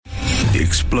The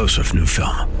explosive new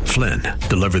film, Flynn,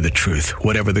 Deliver the Truth,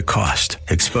 Whatever the Cost,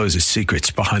 exposes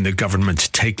secrets behind the government's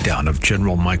takedown of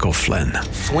General Michael Flynn.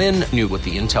 Flynn knew what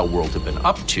the intel world had been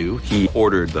up to. He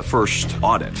ordered the first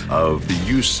audit of the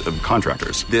use of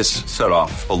contractors. This set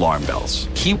off alarm bells.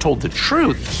 He told the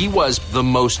truth. He was the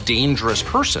most dangerous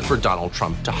person for Donald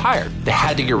Trump to hire. They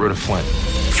had to get rid of Flynn.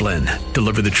 Flynn,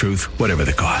 Deliver the Truth, Whatever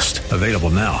the Cost. Available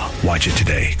now. Watch it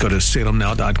today. Go to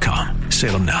salemnow.com.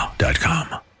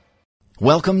 salemnow.com.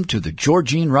 Welcome to the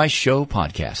Georgene Rice Show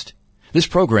podcast. This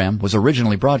program was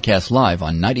originally broadcast live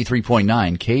on 93.9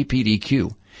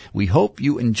 KPDQ. We hope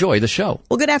you enjoy the show.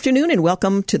 Well, good afternoon and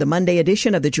welcome to the Monday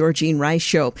edition of the Georgene Rice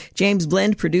Show. James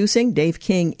Blend producing, Dave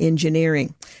King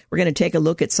engineering. We're going to take a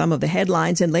look at some of the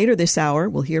headlines, and later this hour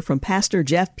we'll hear from Pastor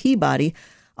Jeff Peabody,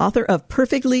 author of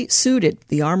Perfectly Suited,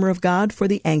 The Armor of God for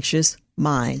the Anxious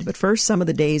Mind. But first, some of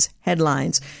the day's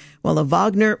headlines. Well, a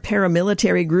Wagner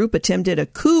paramilitary group attempted a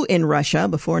coup in Russia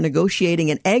before negotiating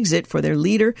an exit for their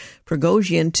leader,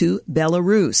 Prigozhin, to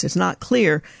Belarus. It's not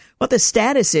clear what the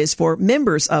status is for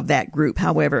members of that group,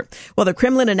 however. Well, the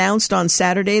Kremlin announced on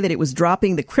Saturday that it was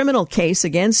dropping the criminal case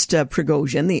against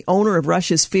Prigozhin, the owner of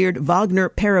Russia's feared Wagner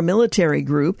paramilitary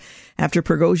group, after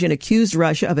Prigozhin accused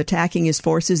Russia of attacking his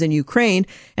forces in Ukraine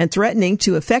and threatening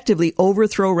to effectively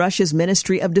overthrow Russia's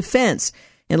Ministry of Defense.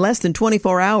 In less than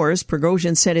 24 hours,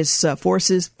 Prigozhin sent his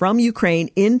forces from Ukraine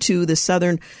into the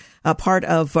southern part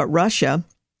of Russia,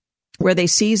 where they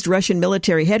seized Russian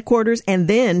military headquarters, and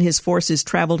then his forces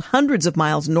traveled hundreds of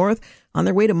miles north on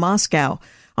their way to Moscow.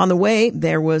 On the way,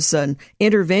 there was an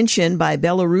intervention by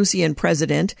Belarusian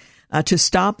president to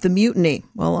stop the mutiny.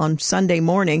 Well, on Sunday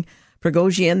morning,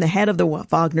 Prigozhin, the head of the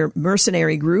Wagner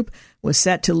mercenary group, was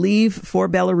set to leave for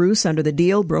Belarus under the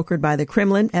deal brokered by the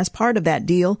Kremlin. As part of that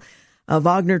deal,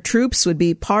 Wagner troops would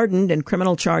be pardoned and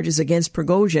criminal charges against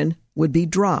Prigozhin would be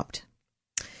dropped.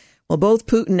 Well, both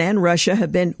Putin and Russia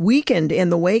have been weakened in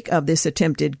the wake of this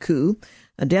attempted coup.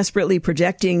 Desperately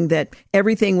projecting that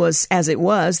everything was as it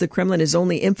was, the Kremlin is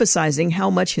only emphasizing how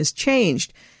much has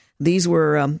changed. These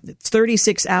were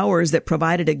 36 hours that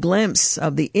provided a glimpse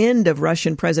of the end of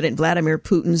Russian President Vladimir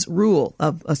Putin's rule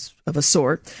of a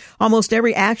sort. Almost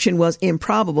every action was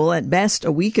improbable. At best,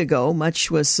 a week ago,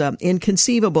 much was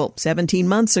inconceivable 17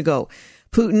 months ago.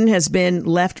 Putin has been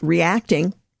left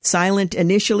reacting, silent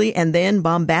initially and then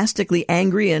bombastically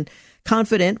angry and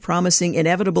confident, promising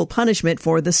inevitable punishment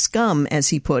for the scum, as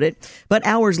he put it. But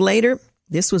hours later,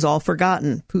 this was all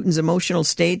forgotten. Putin's emotional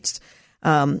state,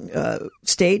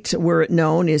 were it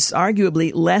known, is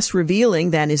arguably less revealing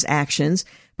than his actions.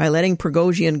 By letting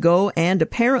Prigozhin go and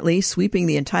apparently sweeping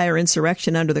the entire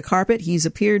insurrection under the carpet, he's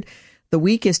appeared the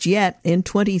weakest yet in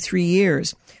 23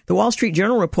 years. The Wall Street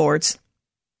Journal reports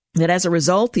that as a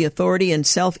result, the authority and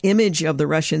self-image of the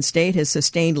Russian state has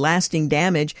sustained lasting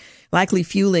damage, likely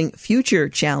fueling future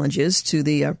challenges to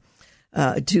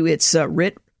its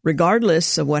writ,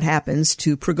 regardless of what happens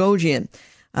to Prigozhin.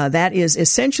 That is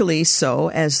essentially so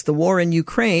as the war in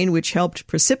Ukraine, which helped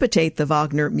precipitate the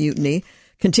Wagner mutiny,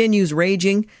 continues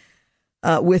raging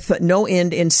with no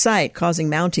end in sight, causing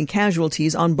mounting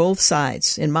casualties on both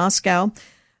sides. In Moscow,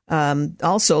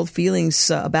 also,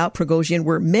 feelings about Prigozhin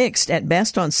were mixed at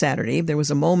best on Saturday. There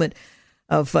was a moment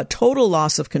of total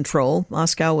loss of control.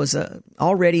 Moscow was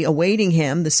already awaiting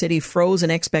him. The city froze in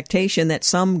expectation that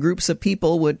some groups of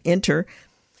people would enter,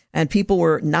 and people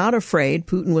were not afraid.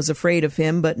 Putin was afraid of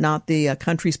him, but not the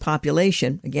country's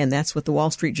population. Again, that's what the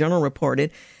Wall Street Journal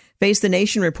reported. Face the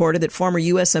Nation reported that former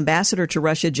U.S. Ambassador to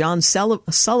Russia, John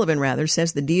Sullivan,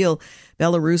 says the deal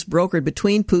Belarus brokered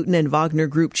between Putin and Wagner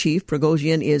Group chief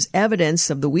Prigozhin is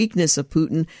evidence of the weakness of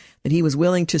Putin, that he was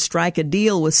willing to strike a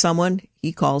deal with someone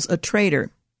he calls a traitor.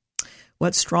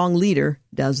 What strong leader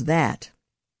does that?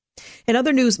 In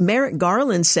other news, Merrick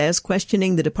Garland says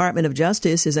questioning the Department of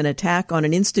Justice is an attack on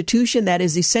an institution that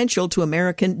is essential to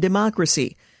American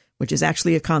democracy, which is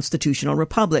actually a constitutional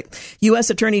republic. U.S.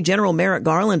 Attorney General Merrick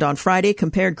Garland on Friday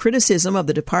compared criticism of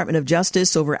the Department of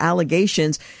Justice over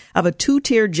allegations of a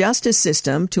two-tier justice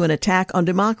system to an attack on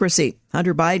democracy.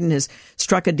 Hunter Biden has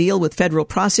struck a deal with federal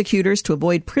prosecutors to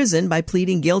avoid prison by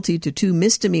pleading guilty to 2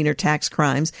 misdemeanor tax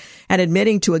crimes and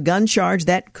admitting to a gun charge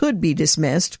that could be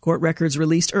dismissed. Court records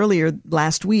released earlier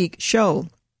last week show.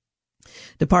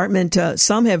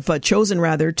 Some have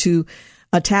chosen to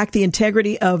attack the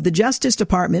integrity of the Justice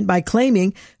Department by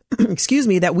claiming,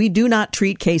 that we do not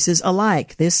treat cases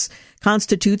alike. This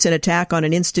constitutes an attack on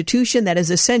an institution that is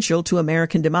essential to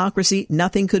American democracy.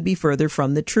 Nothing could be further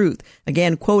from the truth.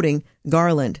 Again, quoting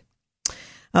Garland.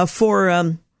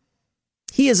 For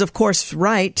He is, of course,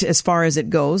 right as far as it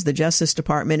goes. The Justice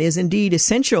Department is indeed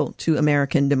essential to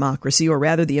American democracy, or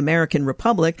rather the American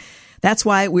Republic. That's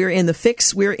why we're in the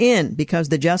fix we're in, because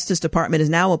the Justice Department is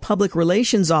now a public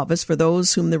relations office for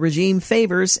those whom the regime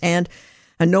favors and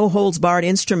a no-holds-barred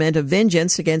instrument of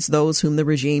vengeance against those whom the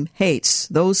regime hates.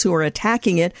 Those who are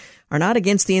attacking it are not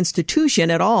against the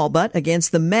institution at all, but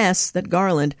against the mess that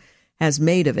Garland has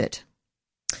made of it.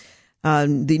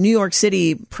 The New York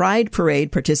City Pride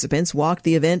Parade participants walked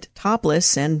the event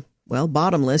topless and, well,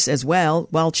 bottomless as well,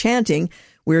 while chanting,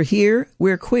 "We're here,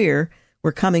 we're queer,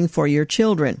 we're coming for your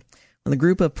children." The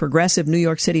group of progressive New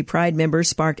York City Pride members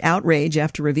sparked outrage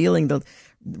after revealing the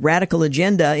radical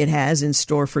agenda it has in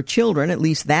store for children, at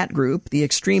least that group. The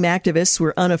extreme activists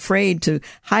were unafraid to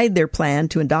hide their plan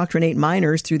to indoctrinate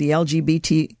minors through the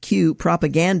LGBTQ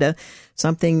propaganda,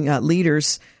 something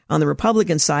leaders on the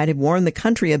Republican side have warned the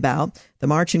country about. The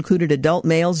march included adult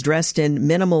males dressed in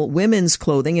minimal women's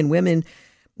clothing and women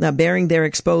bearing their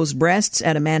exposed breasts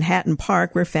at a Manhattan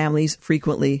park where families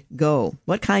frequently go.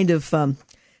 What kind of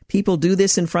people do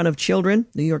this in front of children?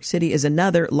 New York City is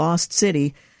another lost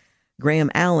city,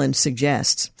 Graham Allen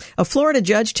suggests. A Florida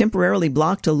judge temporarily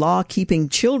blocked a law keeping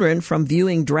children from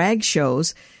viewing drag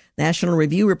shows. National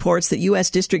Review reports that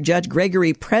U.S. District Judge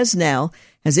Gregory Presnell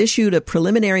has issued a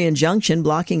preliminary injunction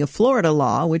blocking a Florida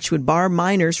law which would bar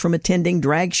minors from attending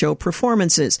drag show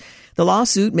performances. The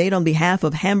lawsuit, made on behalf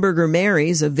of Hamburger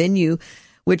Mary's, a venue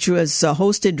which was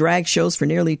hosted drag shows for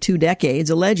nearly 2 decades,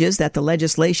 alleges that the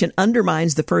legislation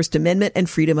undermines the First Amendment and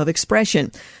freedom of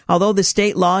expression. Although the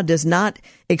state law does not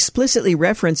explicitly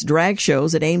reference drag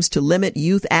shows, it aims to limit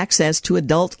youth access to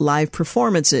adult live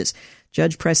performances.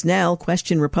 Judge Presnell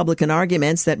questioned Republican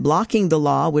arguments that blocking the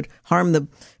law would harm the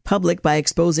public by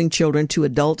exposing children to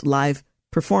adult live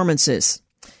performances.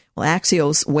 Well,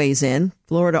 Axios weighs in.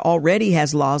 Florida already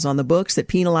has laws on the books that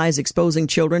penalize exposing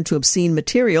children to obscene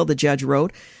material, the judge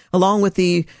wrote. Along with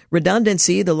the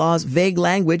redundancy, the law's vague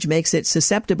language makes it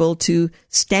susceptible to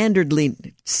standardless,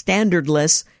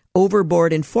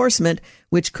 overboard enforcement,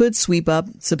 which could sweep up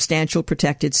substantial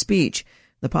protected speech.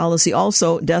 The policy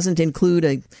also doesn't include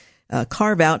a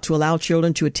carve-out to allow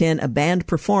children to attend a band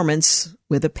performance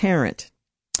with a parent.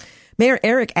 Mayor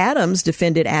Eric Adams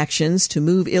defended actions to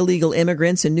move illegal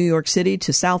immigrants in New York City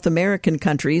to South American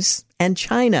countries and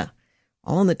China,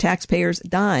 all on the taxpayers'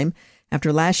 dime,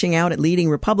 after lashing out at leading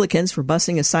Republicans for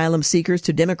busing asylum seekers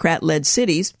to Democrat-led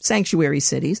cities, sanctuary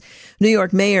cities. New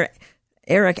York Mayor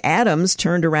Eric Adams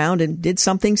turned around and did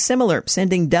something similar,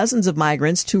 sending dozens of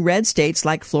migrants to red states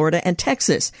like Florida and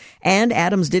Texas. And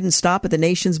Adams didn't stop at the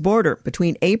nation's border.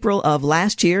 Between April of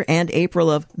last year and April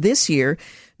of this year,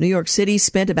 New York City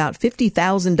spent about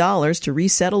 $50,000 to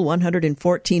resettle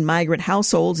 114 migrant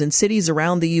households in cities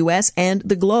around the U.S. and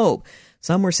the globe.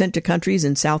 Some were sent to countries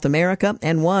in South America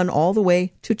and one all the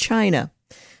way to China.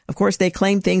 Of course, they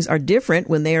claim things are different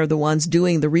when they are the ones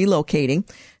doing the relocating.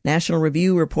 National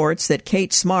Review reports that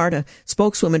Kate Smart, a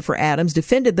spokeswoman for Adams,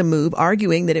 defended the move,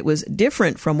 arguing that it was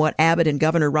different from what Abbott and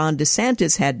Governor Ron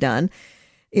DeSantis had done.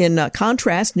 In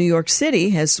contrast, New York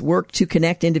City has worked to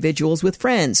connect individuals with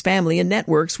friends, family, and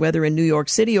networks, whether in New York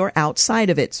City or outside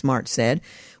of it, Smart said.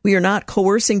 We are not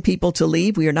coercing people to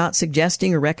leave. We are not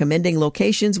suggesting or recommending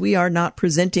locations. We are not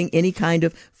presenting any kind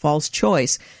of false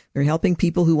choice. We're helping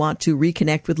people who want to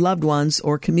reconnect with loved ones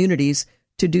or communities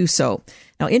to do so.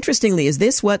 Now, interestingly, is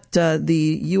this what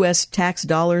the U.S. tax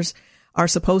dollars are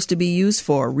supposed to be used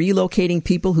for? Relocating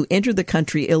people who entered the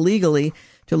country illegally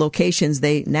to locations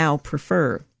they now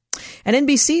prefer. An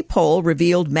NBC poll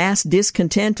revealed mass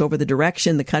discontent over the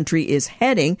direction the country is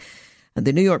heading.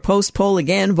 The New York Post poll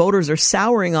again, voters are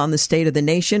souring on the state of the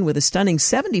nation, with a stunning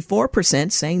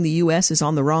 74% saying the U.S. is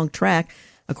on the wrong track,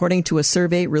 according to a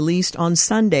survey released on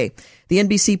Sunday. The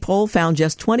NBC poll found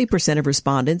just 20% of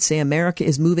respondents say America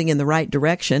is moving in the right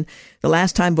direction. The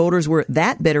last time voters were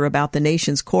that bitter about the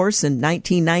nation's course in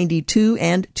 1992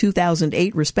 and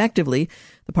 2008, respectively.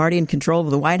 The party in control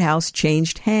of the White House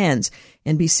changed hands.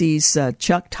 NBC's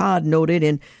Chuck Todd noted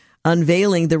in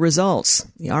unveiling the results.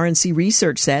 The RNC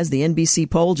research says the NBC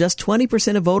poll, just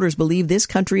 20% of voters believe this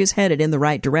country is headed in the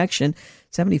right direction.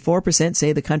 74%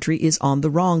 say the country is on the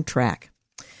wrong track.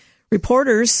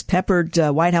 Reporters peppered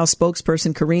White House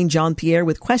spokesperson Karine Jean-Pierre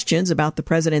with questions about the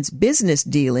president's business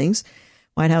dealings.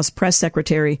 White House press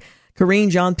secretary Karine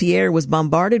Jean-Pierre was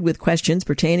bombarded with questions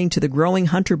pertaining to the growing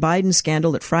Hunter Biden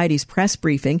scandal at Friday's press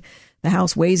briefing. The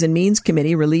House Ways and Means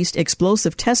Committee released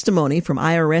explosive testimony from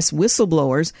IRS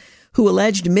whistleblowers who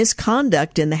alleged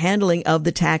misconduct in the handling of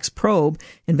the tax probe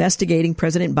investigating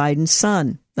President Biden's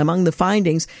son. Among the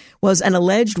findings was an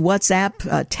alleged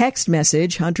WhatsApp text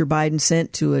message Hunter Biden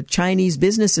sent to a Chinese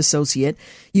business associate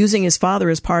using his father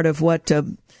as part of what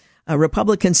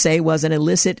Republicans say was an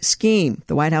illicit scheme.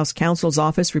 The White House counsel's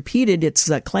office repeated its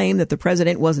claim that the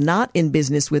president was not in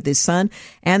business with his son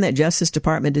and that Justice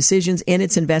Department decisions in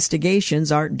its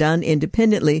investigations are done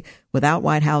independently without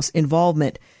White House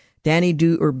involvement. Danny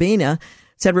DeUrbina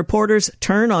said reporters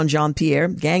turn on Jean-Pierre,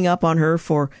 gang up on her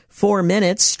for 4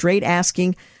 minutes, straight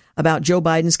asking about Joe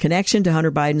Biden's connection to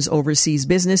Hunter Biden's overseas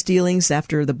business dealings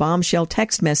after the bombshell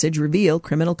text message revealed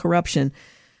criminal corruption.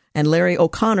 And Larry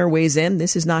O'Connor weighs in,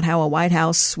 this is not how a White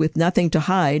House with nothing to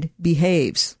hide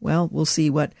behaves. Well, we'll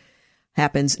see what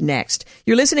happens next.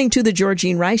 You're listening to The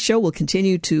Georgene Rice Show. We'll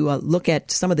continue to look at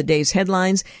some of the day's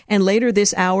headlines. And later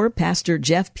this hour, Pastor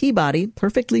Jeff Peabody,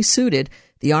 perfectly suited,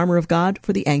 the armor of God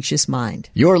for the anxious mind.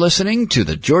 You're listening to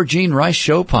The Georgene Rice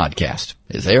Show podcast.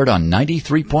 It's aired on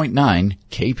 93.9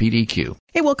 KPDQ.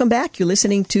 Hey, welcome back. You're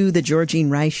listening to The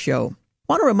Georgene Rice Show.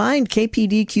 I want to remind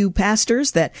KPDQ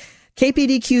pastors that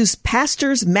KPDQ's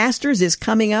Pastors Masters is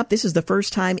coming up. This is the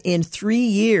first time in 3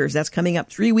 years. That's coming up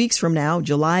 3 weeks from now,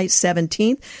 July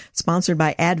 17th, sponsored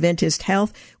by Adventist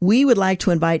Health. We would like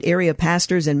to invite area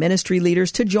pastors and ministry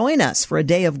leaders to join us for a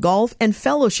day of golf and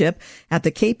fellowship at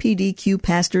the KPDQ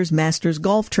Pastors Masters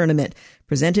Golf Tournament,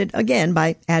 presented again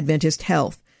by Adventist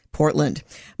Health. Portland.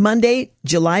 Monday,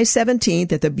 July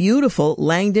 17th at the beautiful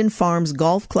Langdon Farms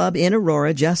Golf Club in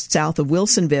Aurora, just south of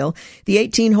Wilsonville. The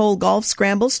 18-hole golf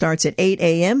scramble starts at 8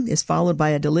 a.m., is followed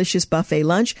by a delicious buffet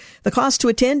lunch. The cost to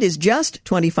attend is just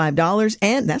 $25,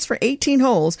 and that's for 18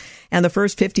 holes. And the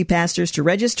first 50 pastors to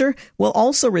register will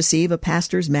also receive a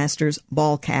Pastors Masters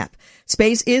ball cap.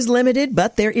 Space is limited,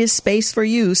 but there is space for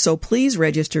you, so please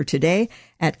register today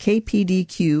at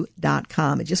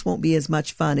kpdq.com. It just won't be as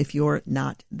much fun if you're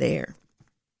not there.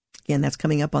 Again, that's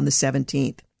coming up on the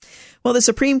 17th. Well, the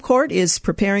Supreme Court is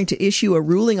preparing to issue a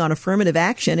ruling on affirmative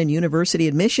action in university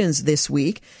admissions this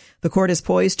week. The court is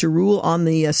poised to rule on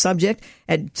the subject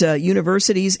at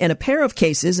universities in a pair of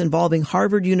cases involving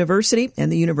Harvard University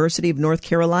and the University of North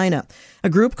Carolina. A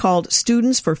group called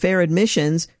Students for Fair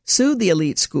Admissions sued the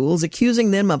elite schools, accusing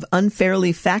them of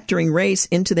unfairly factoring race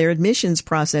into their admissions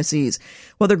processes.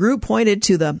 Well, the group pointed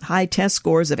to the high test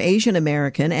scores of Asian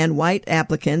American and white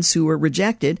applicants who were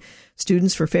rejected.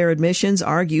 Students for Fair Admissions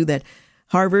argue that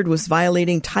Harvard was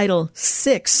violating Title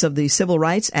VI of the Civil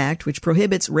Rights Act, which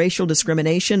prohibits racial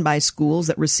discrimination by schools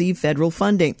that receive federal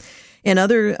funding. In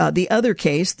the other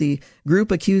case, the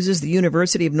group accuses the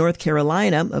University of North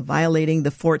Carolina of violating the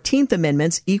 14th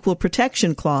Amendment's Equal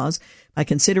Protection Clause by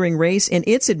considering race in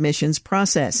its admissions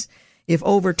process. If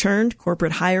overturned,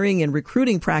 corporate hiring and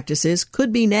recruiting practices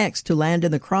could be next to land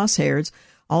in the crosshairs.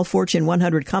 All Fortune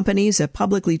 100 companies have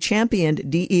publicly championed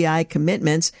DEI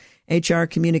commitments. HR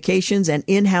Communications and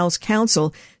in-house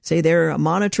counsel say they're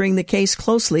monitoring the case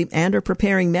closely and are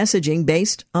preparing messaging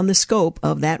based on the scope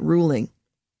of that ruling.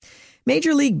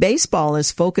 Major League Baseball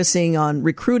is focusing on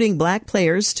recruiting black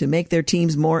players to make their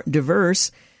teams more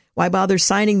diverse. Why bother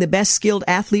signing the best skilled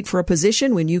athlete for a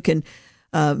position when you can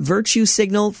virtue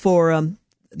signal for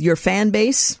your fan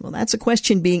base? Well, that's a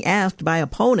question being asked by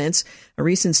opponents. A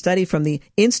recent study from the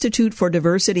Institute for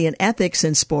Diversity and Ethics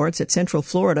in Sports at Central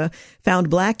Florida found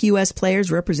black U.S. players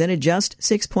represented just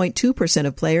 6.2%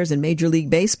 of players in Major League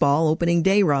Baseball opening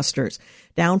day rosters,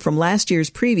 down from last year's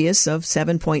previous of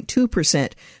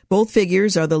 7.2%. Both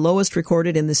figures are the lowest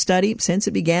recorded in the study since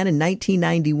it began in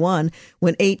 1991,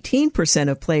 when 18%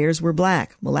 of players were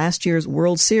black. Well, last year's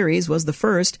World Series was the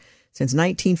first since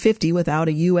 1950 without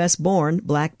a U.S.-born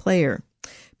black player.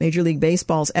 Major League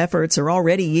Baseball's efforts are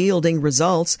already yielding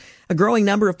results. A growing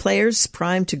number of players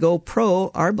primed to go pro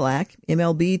are black.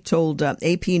 MLB told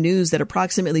AP News that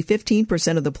approximately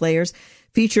 15% of the players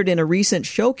featured in a recent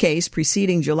showcase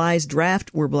preceding July's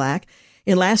draft were black.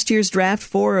 In last year's draft,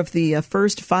 4 of the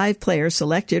first 5 players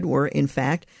selected were, in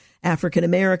fact, African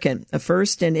American, a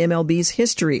first in MLB's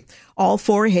history. All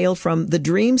 4 hailed from the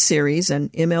Dream Series, an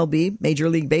MLB Major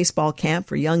League Baseball camp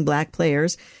for young black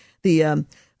players. The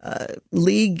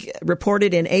league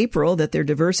reported in April that their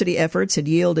diversity efforts had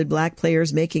yielded black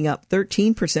players making up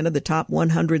 13% of the top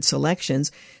 100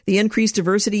 selections. The increased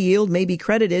diversity yield may be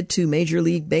credited to Major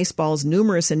League Baseball's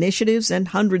numerous initiatives and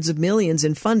hundreds of millions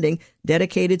in funding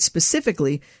dedicated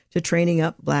specifically to training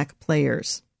up black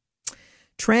players.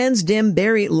 Trans-dim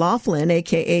Barry Laughlin,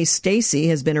 a.k.a. Stacy,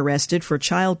 has been arrested for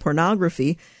child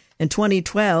pornography. In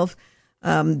 2012,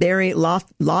 Barry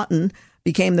Lawton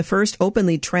became the first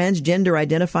openly transgender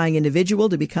identifying individual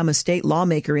to become a state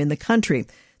lawmaker in the country.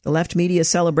 The left media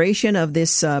celebration of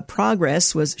this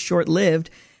progress was short-lived,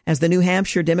 as the New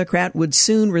Hampshire Democrat would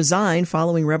soon resign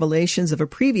following revelations of a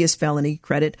previous felony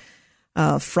credit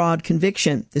fraud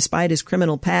conviction. Despite his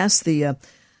criminal past, the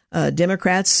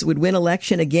Democrats would win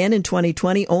election again in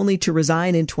 2020, only to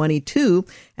resign in 22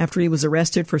 after he was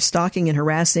arrested for stalking and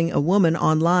harassing a woman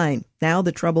online. Now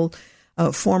the troubled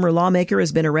former lawmaker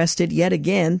has been arrested yet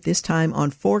again, this time on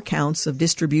 4 counts of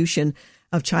distribution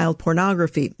of child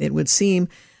pornography. It would seem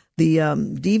the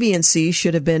deviancy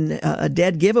should have been a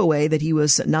dead giveaway that he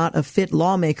was not a fit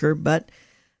lawmaker, but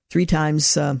 3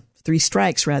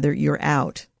 strikes, you're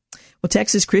out. Well,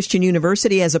 Texas Christian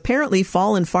University has apparently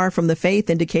fallen far from the faith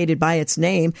indicated by its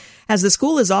name, as the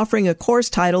school is offering a course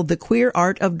titled The Queer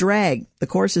Art of Drag. The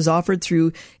course is offered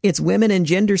through its Women and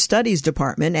Gender Studies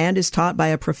department and is taught by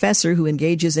a professor who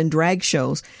engages in drag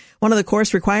shows. One of the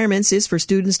course requirements is for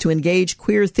students to engage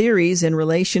queer theories in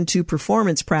relation to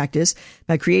performance practice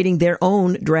by creating their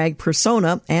own drag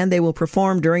persona, and they will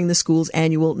perform during the school's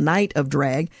annual Night of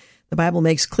Drag. The Bible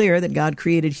makes clear that God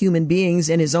created human beings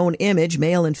in his own image,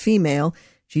 male and female.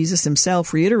 Jesus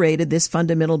himself reiterated this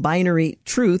fundamental binary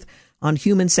truth on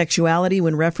human sexuality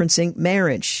when referencing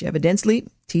marriage. Evidently,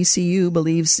 TCU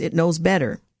believes it knows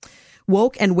better.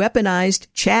 Woke and weaponized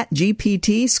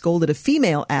ChatGPT scolded a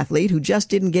female athlete who just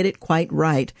didn't get it quite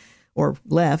right, or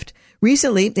left.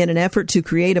 Recently, in an effort to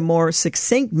create a more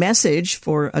succinct message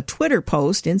for a Twitter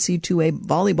post, NC2A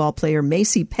volleyball player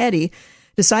Macy Petty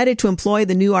decided to employ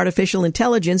the new artificial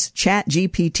intelligence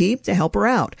ChatGPT to help her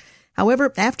out.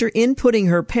 However, after inputting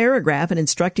her paragraph and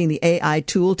instructing the AI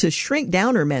tool to shrink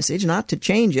down her message, not to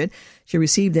change it, she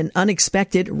received an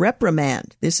unexpected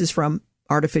reprimand. This is from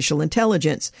artificial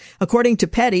intelligence. According to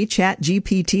Petty,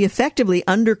 ChatGPT effectively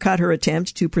undercut her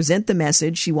attempt to present the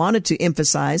message she wanted to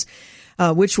emphasize,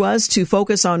 which was to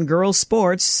focus on girls'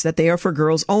 sports, that they are for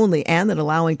girls only, and that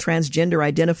allowing transgender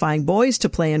identifying boys to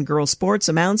play in girls' sports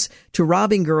amounts to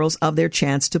robbing girls of their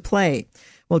chance to play.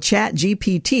 Well,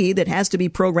 ChatGPT, that has to be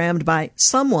programmed by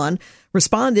someone,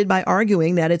 responded by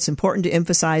arguing that it's important to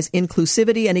emphasize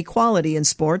inclusivity and equality in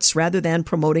sports rather than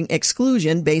promoting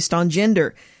exclusion based on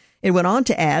gender. It went on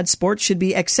to add, sports should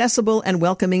be accessible and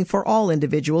welcoming for all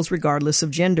individuals regardless of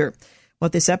gender.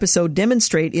 What this episode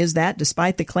demonstrates is that,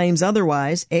 despite the claims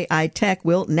otherwise, AI tech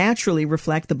will naturally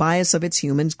reflect the bias of its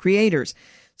human creators.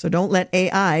 So don't let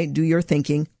AI do your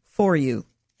thinking for you.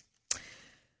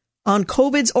 On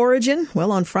COVID's origin,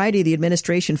 well, on Friday, the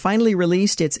administration finally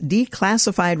released its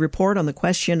declassified report on the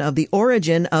question of the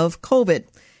origin of COVID.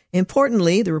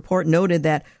 Importantly, the report noted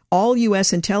that all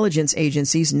U.S. intelligence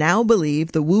agencies now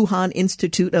believe the Wuhan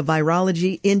Institute of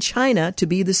Virology in China to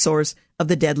be the source of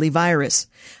the deadly virus.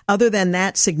 Other than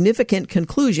that significant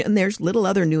conclusion, there's little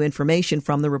other new information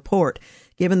from the report.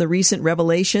 Given the recent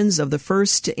revelations of the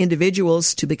first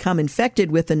individuals to become infected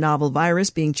with the novel virus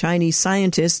being Chinese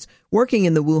scientists working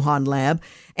in the Wuhan lab,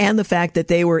 and the fact that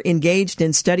they were engaged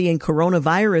in studying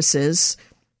coronaviruses,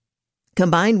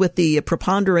 combined with the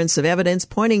preponderance of evidence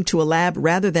pointing to a lab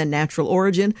rather than natural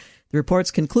origin, the report's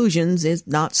conclusions is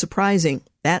not surprising.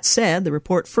 That said, the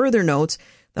report further notes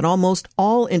that almost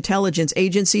all intelligence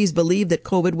agencies believe that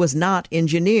COVID was not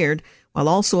engineered, while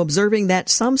also observing that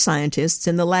some scientists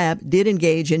in the lab did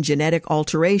engage in genetic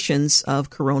alterations of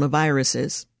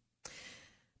coronaviruses.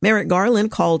 Merrick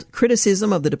Garland called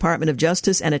criticism of the Department of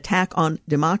Justice an attack on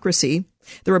democracy.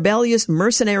 The rebellious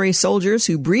mercenary soldiers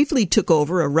who briefly took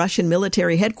over a Russian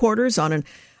military headquarters on an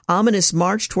ominous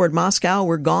march toward Moscow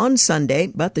were gone Sunday,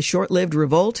 but the short-lived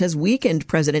revolt has weakened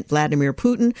President Vladimir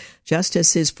Putin, just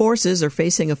as his forces are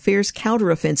facing a fierce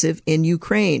counteroffensive in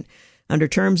Ukraine. Under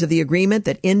terms of the agreement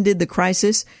that ended the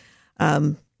crisis,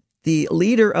 the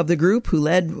leader of the group who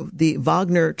led the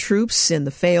Wagner troops in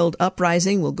the failed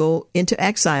uprising will go into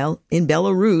exile in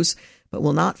Belarus, but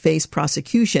will not face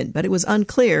prosecution. But it was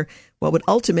unclear what would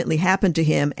ultimately happen to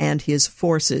him and his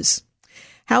forces.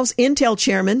 House Intel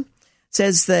chairman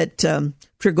says that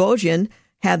Prigozhin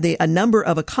had a number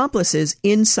of accomplices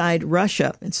inside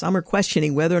Russia, and some are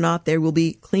questioning whether or not there will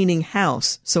be cleaning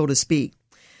house, so to speak.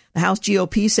 The House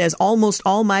GOP says almost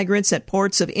all migrants at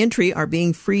ports of entry are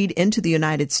being freed into the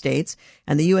United States,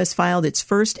 and the U.S. filed its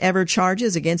first ever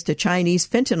charges against a Chinese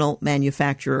fentanyl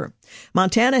manufacturer.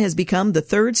 Montana has become the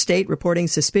third state reporting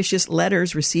suspicious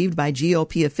letters received by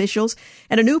GOP officials,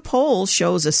 and a new poll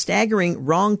shows a staggering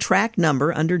wrong track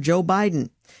number under Joe Biden.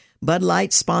 Bud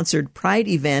Light sponsored pride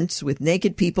events with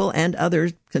naked people and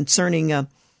others concerning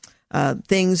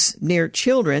things near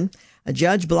children. A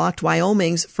judge blocked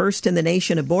Wyoming's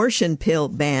first-in-the-nation abortion pill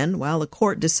ban while a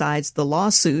court decides the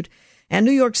lawsuit. And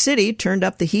New York City turned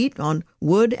up the heat on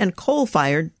wood and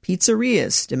coal-fired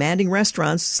pizzerias, demanding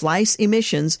restaurants slice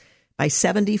emissions by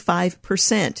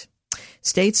 75%.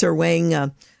 States are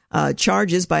weighing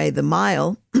charging by the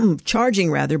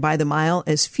mile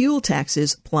as fuel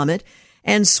taxes plummet.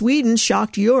 And Sweden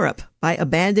shocked Europe by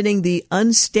abandoning the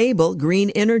unstable green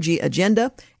energy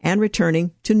agenda and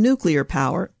returning to nuclear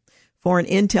power. Foreign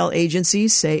intel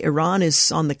agencies say Iran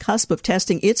is on the cusp of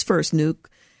testing its first nuke,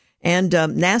 and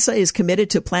NASA is committed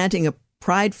to planting a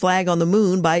pride flag on the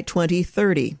moon by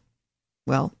 2030.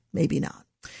 Well, maybe not.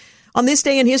 On this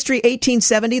day in history,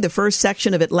 1870, the first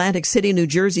section of Atlantic City, New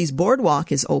Jersey's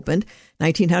boardwalk is opened.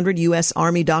 1900, U.S.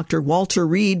 Army Dr. Walter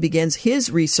Reed begins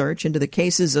his research into the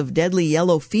cases of deadly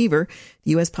yellow fever.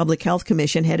 The U.S. Public Health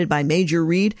Commission, headed by Major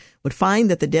Reed, would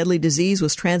find that the deadly disease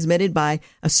was transmitted by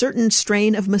a certain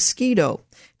strain of mosquito.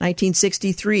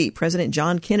 1963, President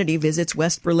John Kennedy visits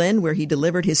West Berlin, where he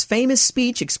delivered his famous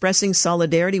speech expressing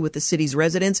solidarity with the city's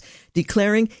residents,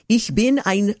 declaring, "Ich bin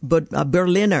ein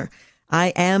Berliner."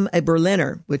 I am a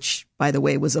Berliner, which, by the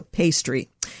way, was a pastry.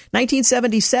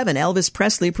 1977, Elvis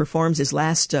Presley performs his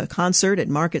last concert at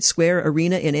Market Square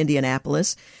Arena in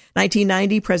Indianapolis.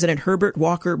 1990, President Herbert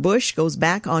Walker Bush goes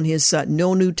back on his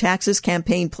No New Taxes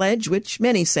campaign pledge, which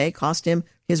many say cost him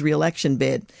his reelection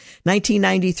bid.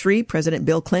 1993, President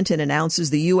Bill Clinton announces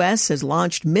the U.S. has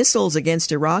launched missiles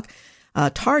against Iraq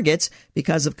targets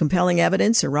because of compelling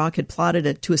evidence Iraq had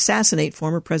plotted to assassinate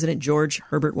former President George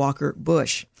Herbert Walker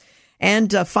Bush.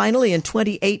 And finally, in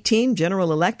 2018,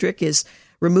 General Electric is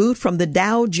removed from the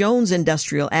Dow Jones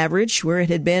Industrial Average, where it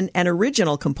had been an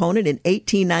original component in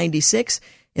 1896.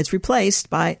 It's replaced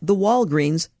by the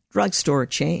Walgreens drugstore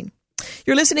chain.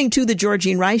 You're listening to The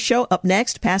Georgene Rice Show. Up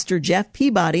next, Pastor Jeff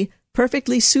Peabody,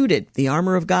 Perfectly Suited, the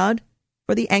Armor of God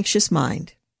for the Anxious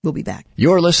Mind. We'll be back.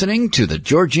 You're listening to The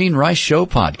Georgene Rice Show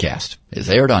podcast. It's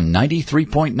aired on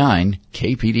 93.9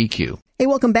 KPDQ. Hey,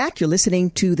 welcome back. You're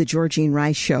listening to The Georgene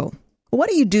Rice Show. What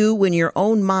do you do when your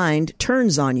own mind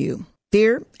turns on you?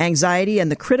 Fear, anxiety, and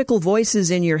the critical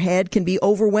voices in your head can be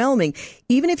overwhelming,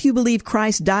 even if you believe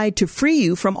Christ died to free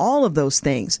you from all of those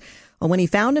things. Well, when he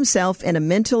found himself in a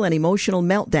mental and emotional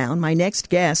meltdown, my next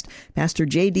guest, Pastor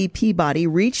J.D. Peabody,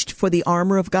 reached for the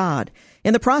armor of God.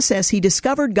 In the process, he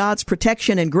discovered God's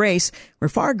protection and grace were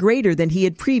far greater than he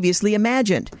had previously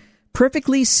imagined.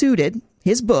 Perfectly Suited,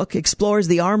 his book explores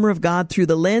the armor of God through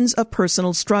the lens of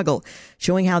personal struggle,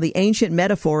 showing how the ancient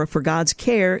metaphor for God's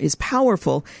care is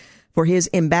powerful for his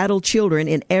embattled children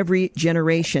in every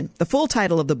generation. The full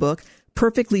title of the book,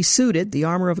 Perfectly Suited, the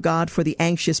Armor of God for the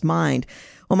Anxious Mind.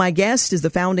 Well, my guest is the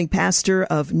founding pastor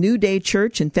of New Day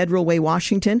Church in Federal Way,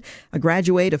 Washington, a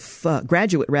graduate of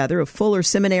Fuller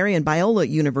Seminary and Biola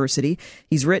University.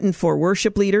 He's written for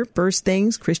Worship Leader, First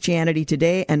Things, Christianity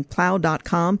Today, and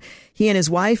Plow.com. He and his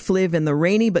wife live in the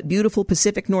rainy but beautiful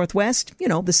Pacific Northwest,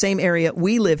 the same area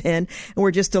we live in. And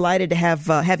we're just delighted to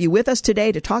have you with us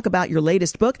today to talk about your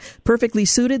latest book, Perfectly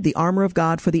Suited, the Armor of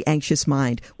God for the Anxious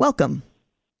Mind. Welcome.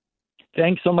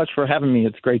 Thanks so much for having me.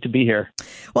 It's great to be here.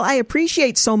 Well, I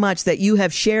appreciate so much that you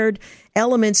have shared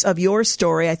elements of your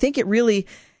story. I think it really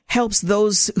helps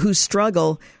those who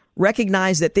struggle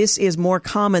recognize that this is more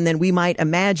common than we might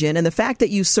imagine. And the fact that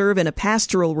you serve in a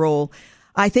pastoral role,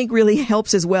 I think really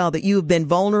helps as well, that you've been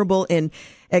vulnerable in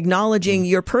acknowledging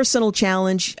your personal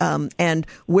challenge and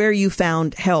where you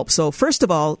found help. So first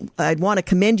of all, I'd want to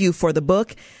commend you for the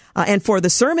book and for the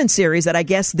sermon series that I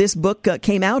guess this book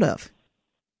came out of.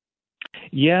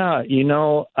 Yeah,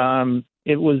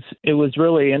 it was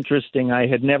really interesting. I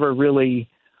had never really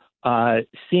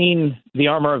seen the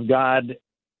armor of God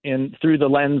through the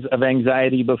lens of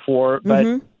anxiety before,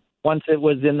 but once it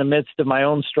was in the midst of my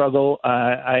own struggle,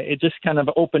 it just kind of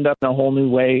opened up in a whole new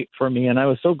way for me, and I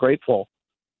was so grateful.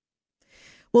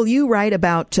 Well, you write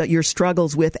about your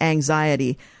struggles with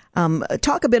anxiety.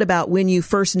 Talk a bit about when you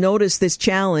first noticed this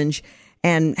challenge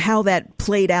and how that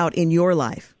played out in your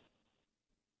life.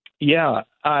 Yeah,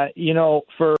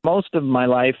 for most of my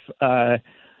life, I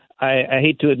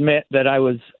hate to admit that I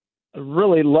was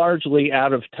really largely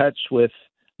out of touch with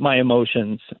my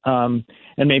emotions. And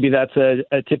maybe that's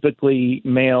a typically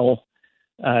male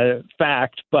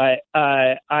fact, but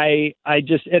I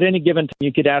just, at any given time,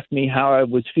 you could ask me how I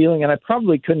was feeling, and I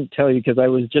probably couldn't tell you because I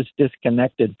was just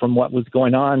disconnected from what was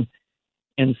going on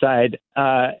inside.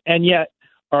 And yet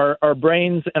our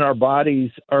brains and our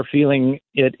bodies are feeling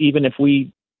it, even if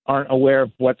we aren't aware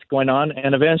of what's going on,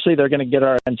 and eventually they're going to get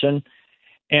our attention.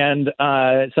 And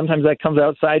sometimes that comes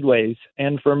out sideways.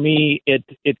 And for me, it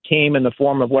came in the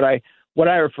form of what I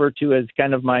refer to as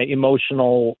kind of my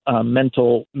emotional,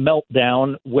 mental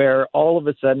meltdown, where all of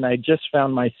a sudden I just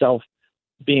found myself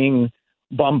being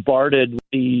bombarded with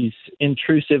these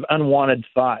intrusive, unwanted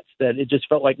thoughts that it just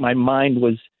felt like my mind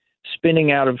was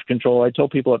spinning out of control. I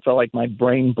told people it felt like my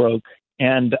brain broke,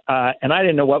 and I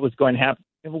didn't know what was going to happen,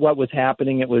 what was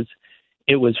happening. It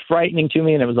was frightening to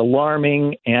me, and it was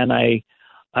alarming. And I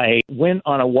went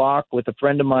on a walk with a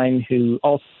friend of mine who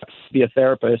also happens to be a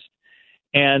therapist.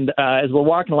 And as we're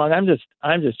walking along,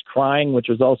 I'm just crying, which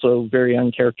was also very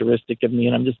uncharacteristic of me,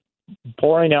 and I'm just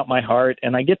pouring out my heart.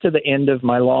 And I get to the end of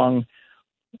my long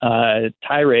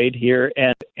tirade here,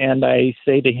 and I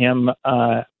say to him,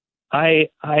 I'm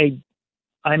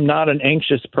not an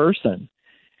anxious person.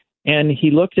 And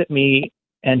he looked at me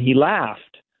and he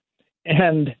laughed,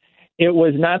 and it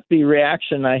was not the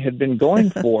reaction I had been going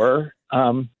for,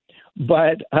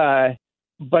 but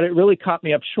it really caught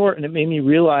me up short, and it made me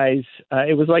realize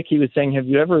it was like he was saying, "Have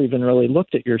you ever even really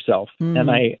looked at yourself?" And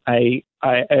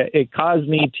it caused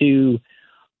me to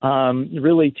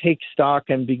really take stock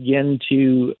and begin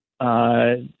to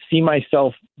see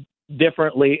myself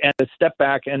differently and to step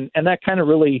back. And that kind of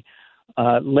really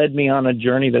led me on a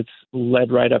journey that's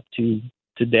led right up to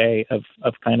today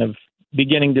of kind of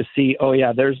beginning to see, oh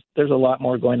yeah, there's a lot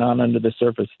more going on under the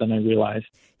surface than I realized.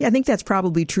 Yeah, I think that's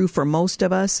probably true for most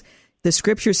of us. The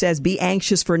scripture says, be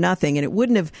anxious for nothing, and it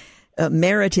wouldn't have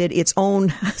merited its own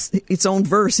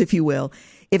verse, if you will,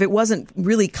 if it wasn't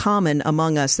really common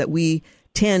among us that we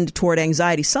tend toward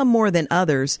anxiety, some more than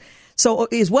others. So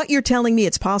is what you're telling me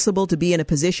it's possible to be in a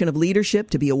position of leadership,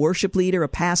 to be a worship leader, a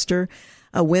pastor,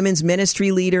 a women's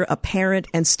ministry leader, a parent,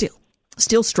 and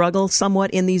still struggle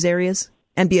somewhat in these areas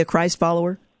and be a Christ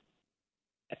follower?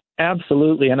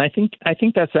 Absolutely. And I think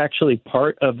that's actually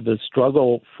part of the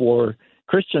struggle for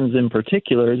Christians in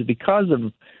particular, is because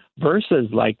of verses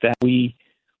like that. We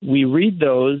read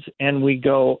those and we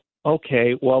go,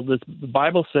 okay, well, the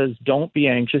Bible says don't be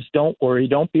anxious, don't worry,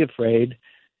 don't be afraid.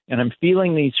 And I'm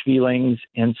feeling these feelings.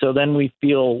 And so then we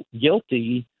feel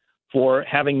guilty for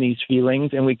having these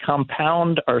feelings, and we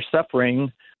compound our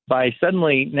suffering by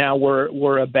suddenly now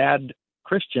we're a bad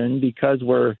Christian because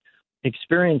we're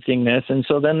experiencing this. And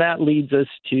so then that leads us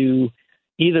to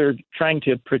either trying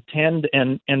to pretend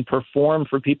and perform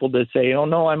for people to say, oh,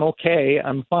 no, I'm okay,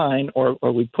 I'm fine, or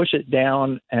we push it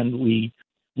down and we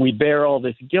bear all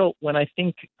this guilt, when I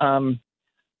think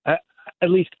at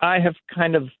least I have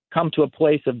kind of come to a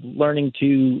place of learning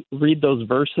to read those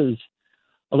verses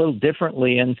a little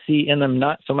differently and see in them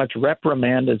not so much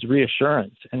reprimand as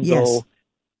reassurance. And so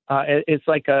it's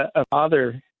like a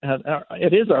father,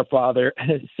 it is our Father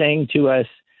saying to us,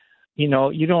 you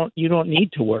don't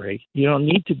need to worry. You don't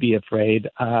need to be afraid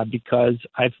because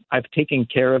I've taken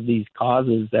care of these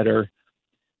causes that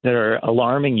are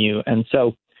alarming you. And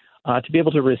so to be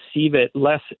able to receive it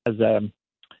less as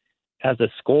a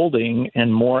scolding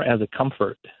and more as a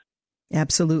comfort.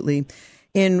 Absolutely.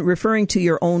 In referring to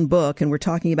your own book, and we're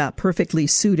talking about Perfectly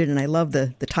Suited, and I love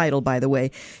the title, by the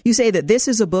way, you say that this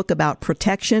is a book about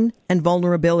protection and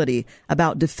vulnerability,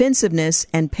 about defensiveness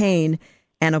and pain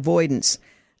and avoidance.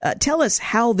 Tell us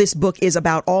how this book is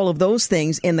about all of those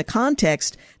things in the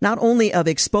context not only of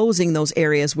exposing those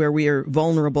areas where we are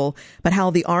vulnerable, but how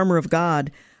the armor of God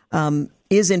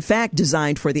is in fact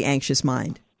designed for the anxious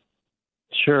mind.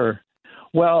 Sure.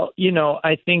 Well,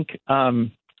 I think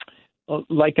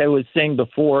like I was saying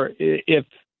before, if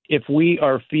we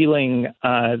are feeling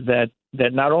that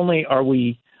not only are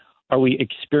we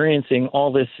experiencing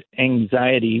all this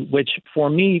anxiety, which for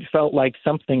me felt like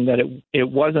something that it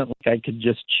wasn't like I could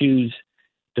just choose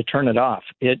to turn it off.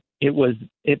 It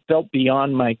felt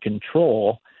beyond my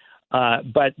control.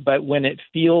 But when it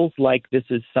feels like this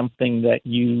is something that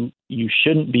you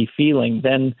shouldn't be feeling,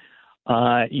 then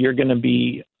you're going to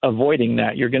be avoiding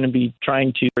that. You're going to be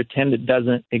trying to pretend it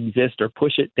doesn't exist or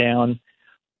push it down.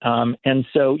 And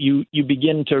so you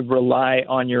begin to rely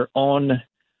on your own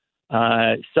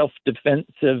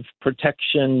self-defensive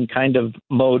protection kind of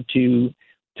mode to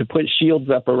put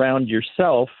shields up around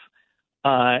yourself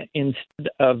instead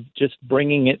of just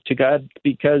bringing it to God,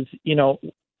 because,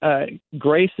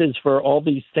 grace is for all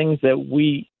these things that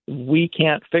we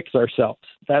can't fix ourselves.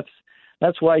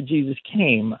 That's why Jesus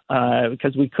came,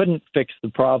 because we couldn't fix the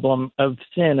problem of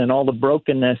sin and all the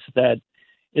brokenness that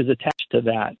is attached to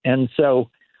that. And so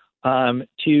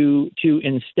to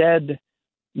instead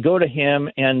go to him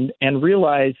and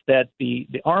realize that the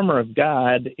armor of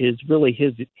God is really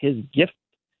his gift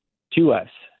to us.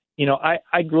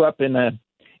 I grew up in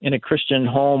a Christian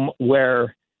home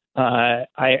where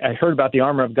I heard about the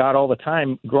armor of God all the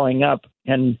time growing up,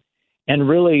 and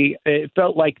really it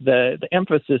felt like the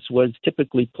emphasis was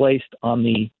typically placed on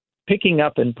the picking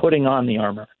up and putting on the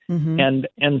armor. Mm-hmm.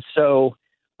 And so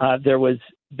there was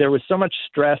there was so much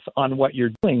stress on what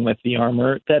you're doing with the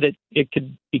armor that it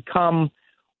could become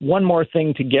one more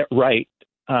thing to get right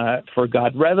for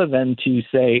God, rather than to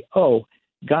say, "Oh,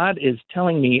 God is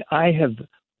telling me I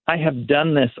have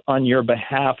done this on your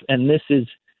behalf, and this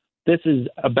is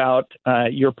about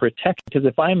your protection." Because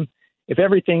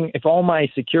if all my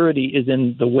security is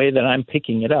in the way that I'm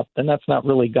picking it up, then that's not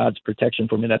really God's protection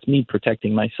for me. That's me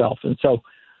protecting myself. And so,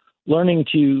 learning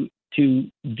to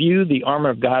view the armor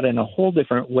of God in a whole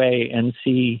different way and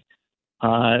see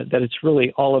that it's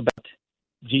really all about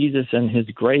Jesus and His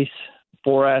grace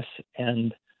for us,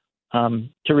 and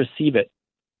to receive it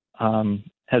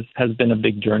has been a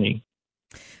big journey.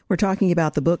 We're talking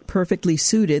about the book Perfectly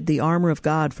Suited, The Armor of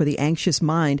God for the Anxious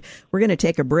Mind. We're going to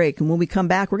take a break, and when we come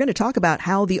back, we're going to talk about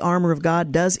how the armor of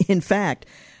God does, in fact,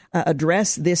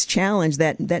 address this challenge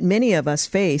that many of us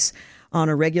face on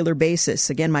a regular basis.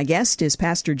 Again, my guest is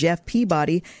Pastor Jeff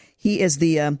Peabody. He is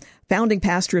the founding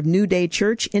pastor of New Day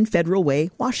Church in Federal Way,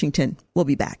 Washington. We'll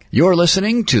be back. You're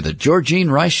listening to the Georgene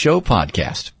Rice Show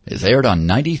podcast. It's aired on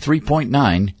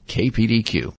 93.9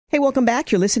 KPDQ. Hey, welcome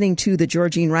back. You're listening to the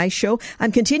Georgene Rice Show.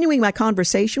 I'm continuing my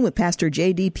conversation with Pastor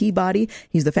J.D. Peabody.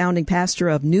 He's the founding pastor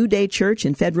of New Day Church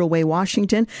in Federal Way,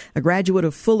 Washington, a graduate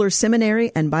of Fuller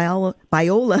Seminary and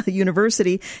Biola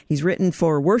University. He's written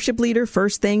for Worship Leader,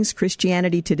 First Things,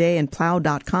 Christianity Today, and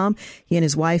Plow.com. He and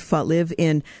his wife live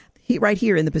right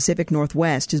here in the Pacific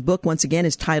Northwest. His book, once again,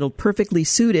 is titled Perfectly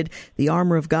Suited, The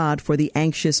Armor of God for the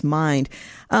Anxious Mind.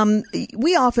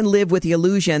 We often live with the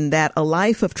illusion that a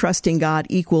life of trusting God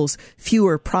equals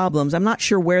fewer problems. I'm not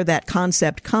sure where that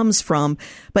concept comes from,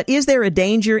 but is there a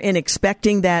danger in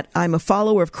expecting that I'm a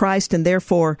follower of Christ and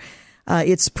therefore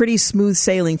it's pretty smooth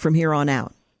sailing from here on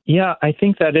out? Yeah, I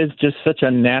think that is just such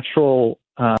a natural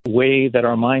way that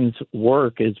our minds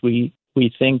work, is we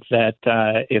think that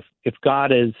if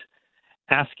God is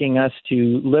asking us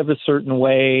to live a certain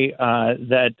way,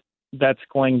 that's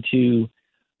going to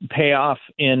pay off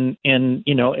in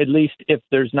at least if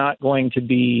there's not going to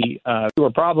be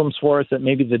fewer problems for us, that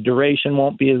maybe the duration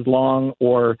won't be as long,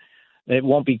 or it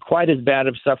won't be quite as bad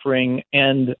of suffering.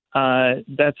 And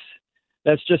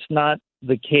that's just not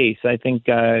the case. I think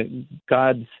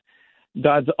God's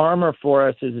armor for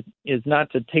us is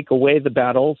not to take away the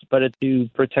battles, but to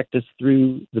protect us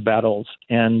through the battles.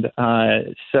 And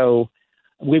so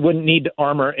we wouldn't need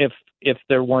armor if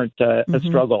there weren't a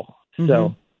struggle. Mm-hmm.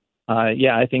 So,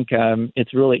 I think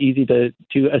it's really easy to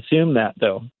assume that,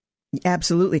 though.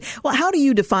 Absolutely. Well, how do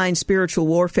you define spiritual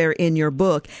warfare in your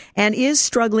book? And is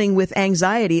struggling with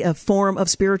anxiety a form of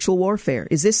spiritual warfare?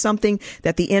 Is this something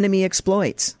that the enemy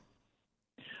exploits?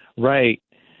 Right.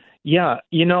 Yeah.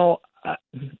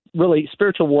 Really,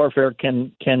 spiritual warfare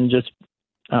can just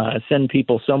send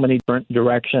people so many different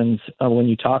directions when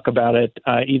you talk about it.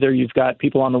 Either you've got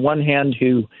people on the one hand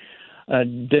who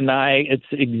deny its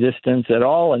existence at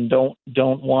all and don't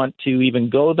want to even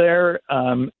go there,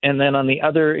 and then on the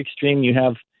other extreme you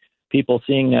have people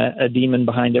seeing a demon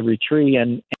behind every tree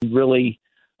and really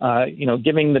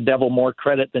giving the devil more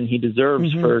credit than he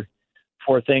deserves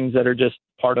for things that are just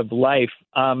part of life.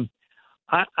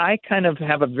 I kind of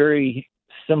have a very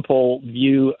simple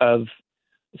view of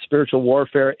spiritual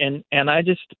warfare, and I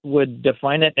just would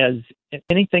define it as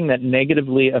anything that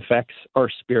negatively affects our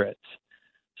spirits.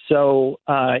 So,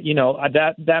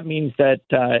 that means that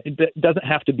it doesn't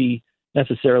have to be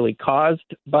necessarily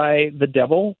caused by the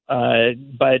devil,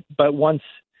 but once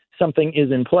something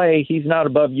is in play, he's not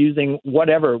above using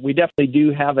whatever. We definitely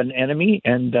do have an enemy,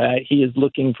 and he is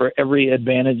looking for every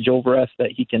advantage over us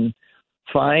that he can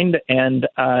find. And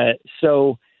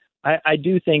so I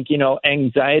do think,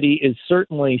 anxiety is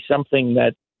certainly something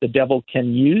that the devil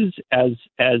can use as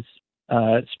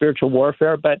spiritual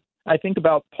warfare. But I think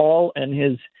about Paul and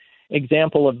his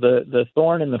example of the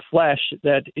thorn in the flesh,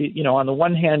 that, on the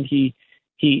one hand,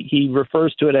 he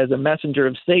refers to it as a messenger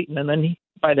of Satan. And then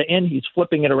by the end, he's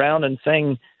flipping it around and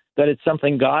saying that it's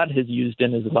something God has used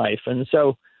in his life. And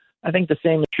so I think the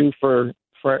same is true for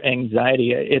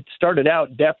anxiety. It started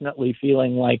out definitely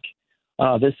feeling like,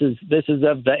 this is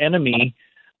of the enemy.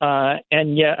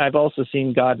 And yet I've also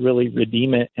seen God really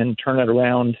redeem it and turn it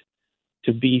around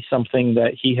to be something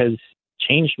that he has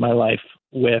changed my life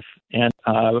with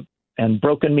and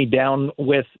broken me down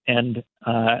with and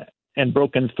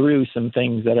broken through some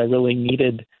things that I really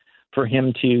needed for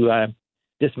him to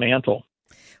dismantle.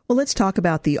 Well, let's talk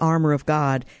about the armor of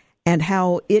God and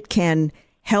how it can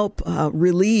help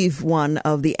relieve one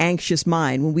of the anxious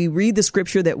mind. When we read the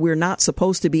scripture that we're not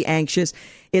supposed to be anxious,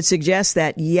 it suggests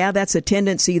that, that's a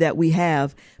tendency that we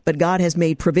have, but God has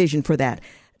made provision for that.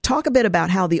 Talk a bit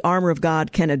about how the armor of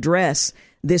God can address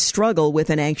this struggle with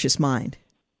an anxious mind.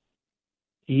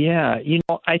 Yeah,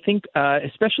 I think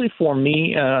especially for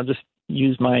me, I'll just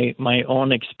use my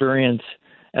own experience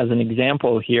as an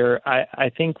example here. I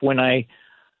think when I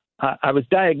was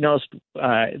diagnosed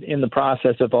in the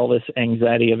process of all this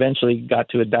anxiety, eventually got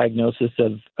to a diagnosis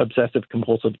of obsessive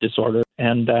compulsive disorder.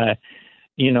 And,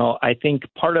 I think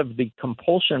part of the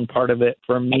compulsion part of it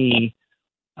for me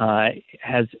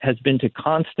has been to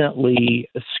constantly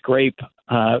scrape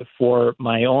for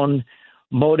my own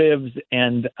motives.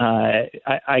 And I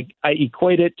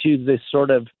equate it to this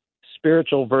sort of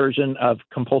spiritual version of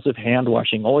compulsive hand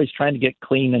washing, always trying to get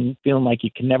clean and feeling like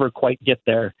you can never quite get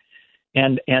there.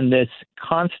 And this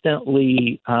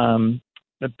constantly,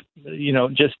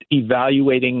 just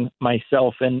evaluating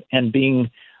myself and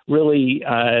being really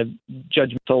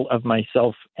judgmental of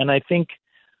myself. And I think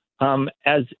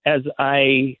as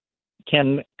I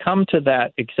can come to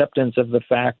that acceptance of the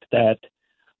fact that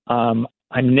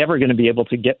I'm never going to be able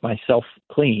to get myself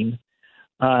clean,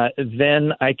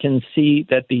 then I can see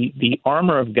that the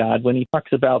armor of God, when he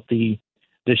talks about the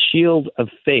shield of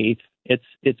faith,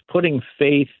 it's putting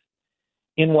faith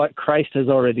in what Christ has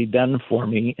already done for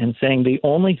me and saying the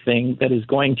only thing that is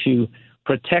going to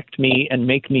protect me and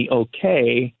make me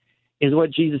okay is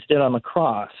what Jesus did on the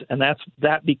cross. And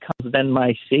that becomes then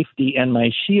my safety and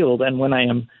my shield. And when I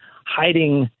am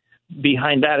hiding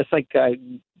behind that, it's like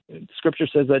Scripture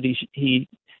says that he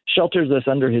shelters us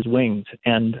under his wings.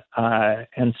 And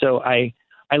so I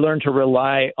learned to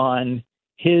rely on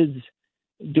his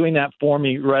doing that for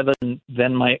me rather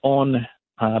than my own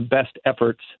best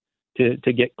efforts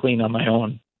to get clean on my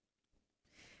own.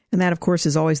 And that, of course,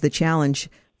 is always the challenge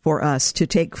for us, to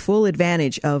take full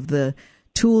advantage of the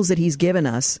tools that he's given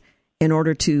us in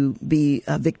order to be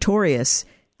victorious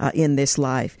in this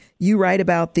life. You write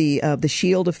about the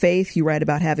shield of faith. You write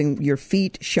about having your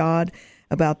feet shod,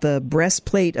 about the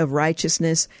breastplate of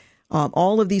righteousness.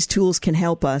 All of these tools can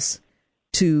help us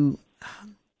to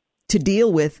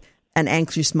deal with an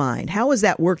anxious mind. How has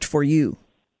that worked for you?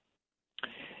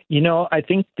 I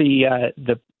think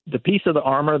the piece of the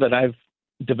armor that I've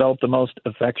developed the most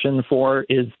affection for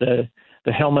is the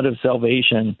helmet of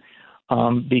salvation,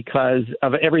 because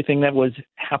of everything that was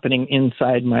happening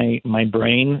inside my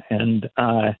brain. And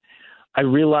I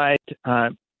realized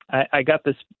I got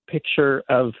this picture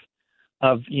of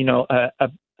a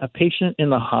patient in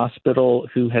the hospital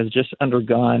who has just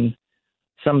undergone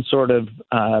some sort of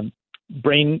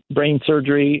brain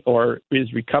surgery or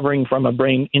is recovering from a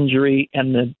brain injury,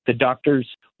 and the doctors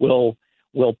will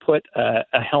put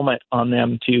a helmet on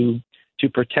them to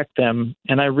protect them.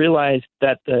 And I realized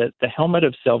that the helmet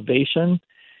of salvation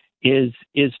is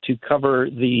to cover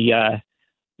the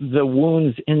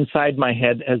wounds inside my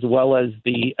head as well as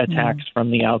the attacks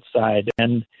from the outside.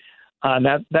 And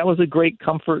that was a great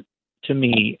comfort to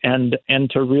me, and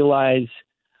to realize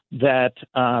that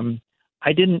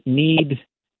I didn't need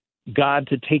God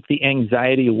to take the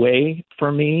anxiety away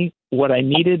for me. What I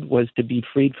needed was to be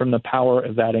freed from the power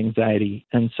of that anxiety.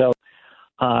 And so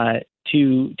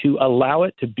to allow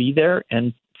it to be there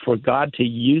and for God to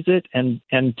use it and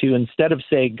to, instead of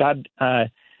say, God,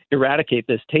 eradicate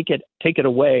this, take it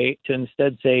away, to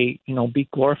instead say, be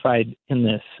glorified in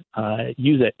this,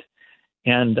 use it.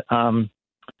 And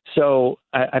so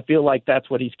I feel like that's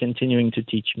what he's continuing to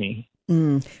teach me.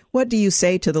 What do you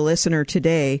say to the listener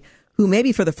today who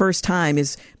maybe for the first time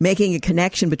is making a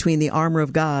connection between the armor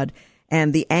of God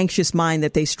and the anxious mind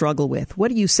that they struggle with? What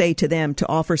do you say to them to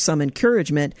offer some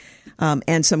encouragement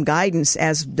and some guidance,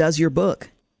 as does your book?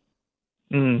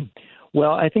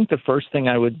 Well, I think the first thing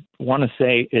I would want to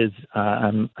say is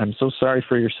I'm so sorry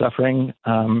for your suffering,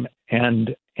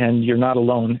 and you're not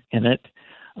alone in it.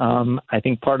 I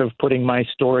think part of putting my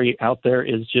story out there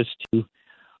is just to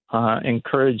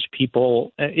encourage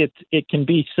people. It can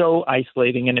be so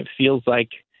isolating, and it feels like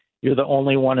you're the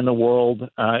only one in the world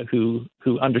who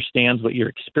understands what you're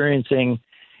experiencing.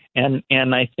 And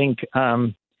I think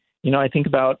I think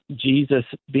about Jesus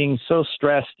being so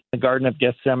stressed in the Garden of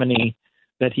Gethsemane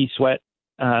that he sweat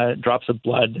drops of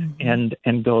blood, and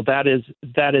go, that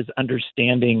is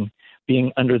understanding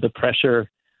being under the pressure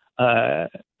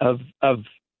of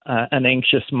an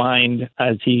anxious mind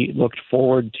as he looked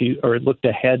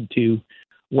ahead to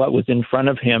what was in front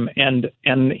of him, and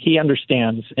he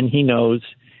understands and he knows,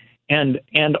 and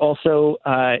also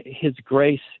his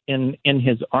grace in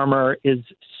his armor is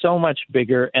so much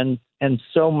bigger and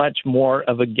so much more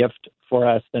of a gift for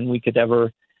us than we could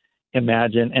ever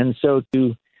imagine. And so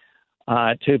to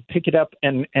pick it up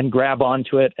and grab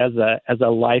onto it as a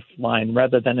lifeline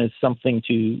rather than as something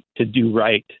to do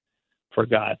right for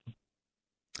God.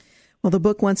 Well, the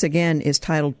book, once again, is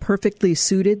titled Perfectly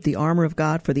Suited, The Armor of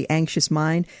God for the Anxious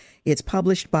Mind. It's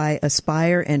published by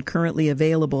Aspire and currently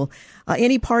available.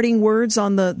 Any parting words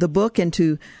on the book and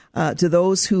to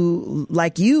those who,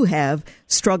 like you have,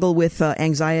 struggle with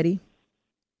anxiety?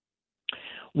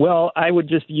 Well, I would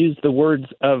just use the words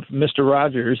of Mr.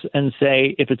 Rogers and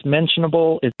say, if it's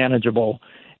mentionable, it's manageable.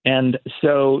 And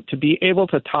so to be able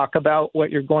to talk about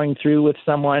what you're going through with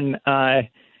someone,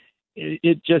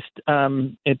 it just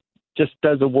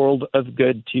does a world of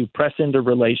good to press into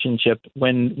relationship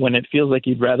when it feels like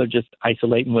you'd rather just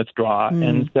isolate and withdraw.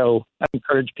 And so I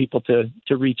encourage people to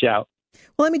reach out.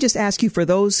 Well, let me just ask you, for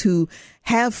those who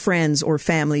have friends or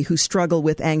family who struggle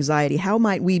with anxiety, how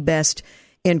might we best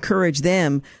encourage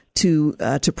them to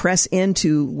press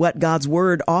into what God's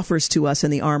Word offers to us in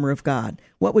the armor of God?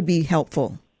 What would be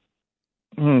helpful?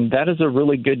 That is a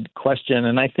really good question.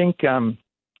 And I think, the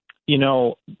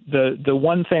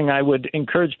one thing I would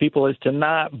encourage people is to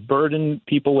not burden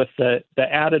people with the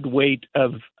added weight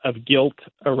of guilt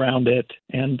around it,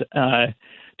 and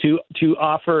to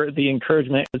offer the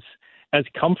encouragement as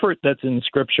comfort that's in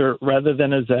Scripture rather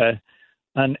than as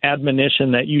an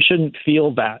admonition that you shouldn't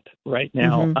feel that right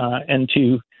now, and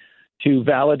to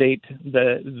validate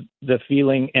the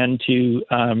feeling and to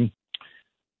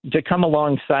come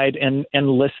alongside and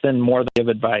listen more than give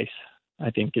advice, I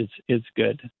think is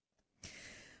good.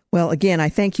 Well, again, I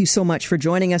thank you so much for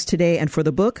joining us today and for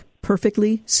the book,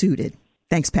 Perfectly Suited.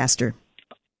 Thanks, Pastor.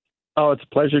 Oh, it's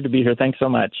a pleasure to be here. Thanks so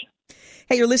much.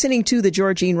 Hey, you're listening to The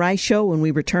Georgene Rice Show. When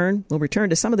we return, we'll return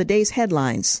to some of the day's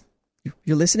headlines.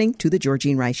 You're listening to The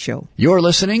Georgene Rice Show. You're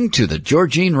listening to The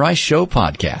Georgene Rice Show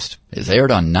podcast. It's aired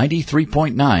on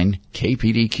 93.9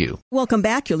 KPDQ. Welcome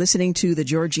back. You're listening to The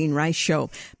Georgene Rice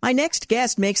Show. My next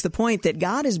guest makes the point that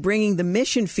God is bringing the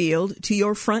mission field to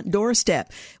your front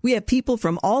doorstep. We have people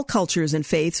from all cultures and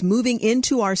faiths moving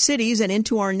into our cities and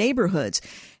into our neighborhoods.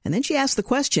 And then she asks the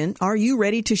question, are you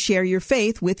ready to share your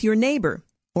faith with your neighbor?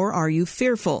 Or are you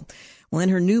fearful? Well, in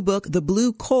her new book, The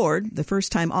Blue Cord, the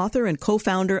first-time author and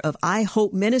co-founder of I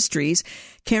Hope Ministries,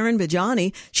 Karen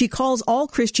Vajani, she calls all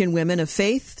Christian women of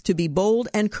faith to be bold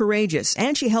and courageous,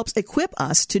 and she helps equip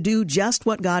us to do just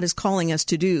what God is calling us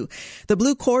to do. The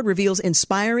Blue Cord reveals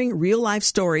inspiring, real-life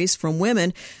stories from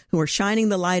women who are shining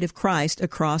the light of Christ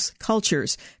across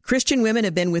cultures. Christian women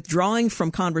have been withdrawing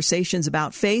from conversations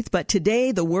about faith, but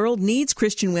today the world needs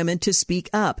Christian women to speak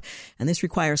up, and this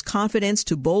requires confidence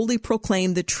to boldly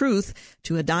proclaim the truth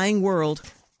to a dying world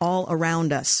all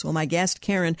around us. Well, my guest,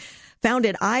 Karen,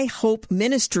 founded I Hope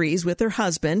Ministries with her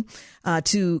husband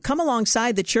to come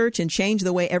alongside the church and change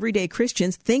the way everyday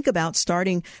Christians think about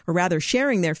starting, or rather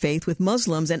sharing their faith with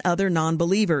Muslims and other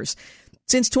non-believers.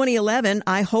 Since 2011,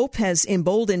 I Hope has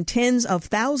emboldened tens of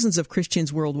thousands of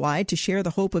Christians worldwide to share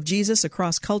the hope of Jesus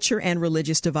across culture and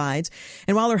religious divides.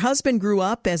 And while her husband grew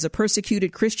up as a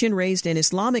persecuted Christian raised in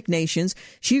Islamic nations,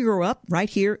 she grew up right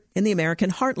here in the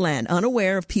American heartland,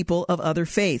 unaware of people of other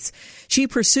faiths. She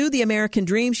pursued the American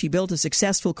dream. She built a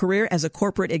successful career as a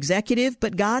corporate executive,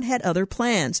 but God had other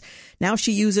plans. Now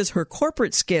she uses her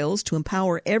corporate skills to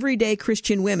empower everyday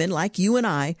Christian women like you and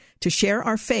I to share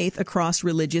our faith across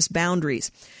religious boundaries.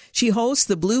 She hosts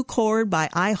the Blue Cord by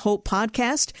I Hope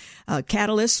podcast, a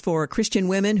catalyst for Christian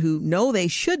women who know they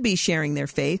should be sharing their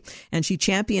faith, and she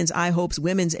champions I Hope's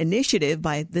women's initiative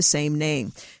by the same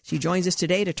name. She joins us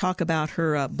today to talk about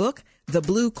her book, The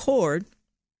Blue Cord,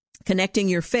 Connecting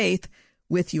Your Faith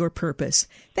with Your Purpose.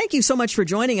 Thank you so much for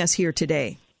joining us here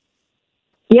today.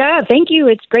 Yeah, thank you.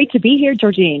 It's great to be here,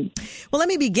 Georgene. Well, let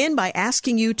me begin by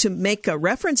asking you to make a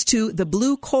reference to the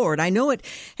blue cord. I know it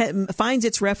finds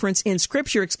its reference in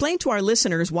Scripture. Explain to our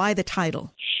listeners why the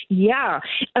title. Yeah.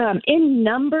 In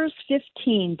Numbers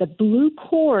 15, the blue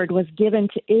cord was given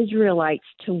to Israelites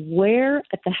to wear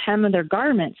at the hem of their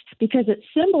garments because it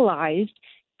symbolized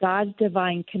God's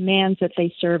divine commands that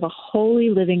they serve a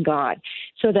holy living God,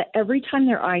 so that every time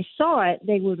their eyes saw it,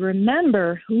 they would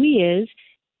remember who He is,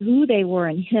 who they were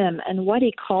in Him, and what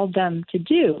He called them to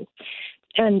do.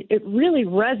 And it really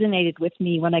resonated with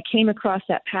me when I came across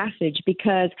that passage,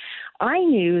 because I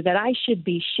knew that I should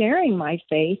be sharing my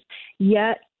faith,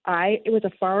 yet it was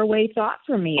a faraway thought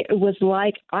for me. It was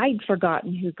like I'd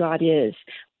forgotten who God is,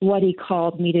 what He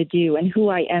called me to do, and who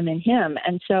I am in Him.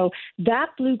 And so that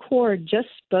blue cord just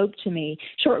spoke to me.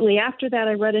 Shortly after that,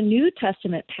 I read a New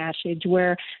Testament passage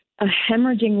where a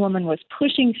hemorrhaging woman was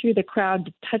pushing through the crowd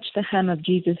to touch the hem of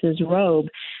Jesus's robe.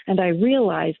 And I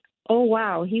realized, oh,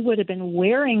 wow, He would have been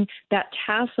wearing that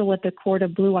tassel with the cord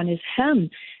of blue on His hem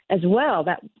as well.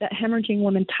 That hemorrhaging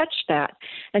woman touched that.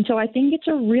 And so I think it's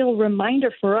a real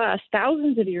reminder for us,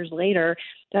 thousands of years later,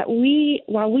 that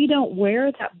while we don't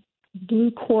wear that blue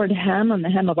cord hem on the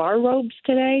hem of our robes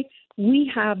today,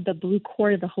 we have the blue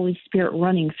cord of the Holy Spirit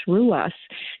running through us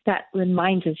that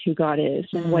reminds us who God is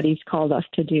and what he's called us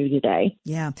to do today.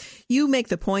 Yeah. You make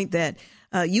the point that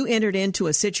you entered into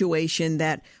a situation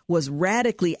that was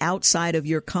radically outside of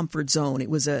your comfort zone. It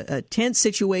was a tense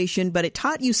situation, but it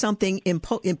taught you something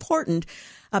important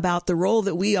about the role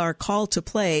that we are called to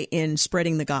play in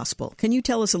spreading the gospel. Can you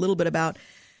tell us a little bit about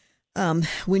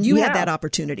when you had that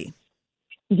opportunity?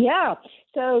 Yeah.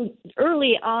 So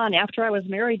early on, after I was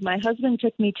married, my husband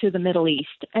took me to the Middle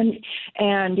East,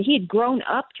 and he had grown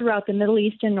up throughout the Middle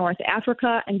East and North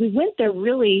Africa, and we went there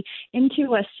really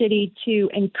into a city to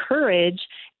encourage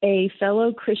a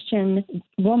fellow Christian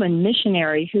woman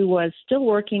missionary who was still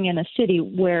working in a city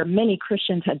where many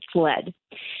Christians had fled.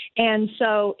 And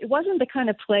so it wasn't the kind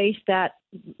of place that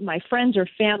my friends or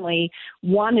family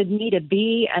wanted me to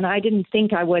be, and I didn't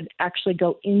think I would actually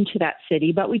go into that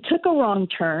city. But we took a wrong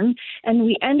turn, and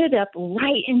we ended up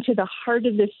right into the heart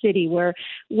of the city where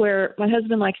my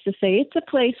husband likes to say it's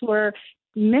a place where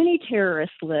many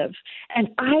terrorists live. And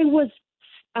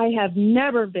I have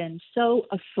never been so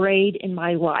afraid in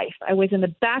my life. I was in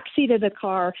the back seat of the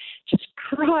car just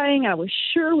crying. I was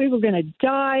sure we were going to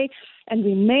die. And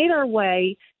we made our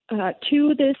way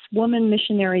to this woman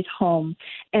missionary's home.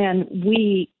 And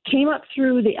we came up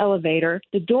through the elevator.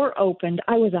 The door opened.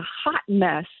 I was a hot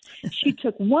mess. She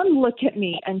took one look at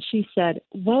me and she said,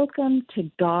 "Welcome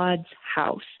to God's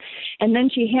house." And then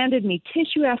she handed me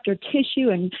tissue after tissue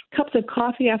and cups of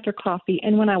coffee after coffee.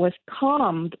 And when I was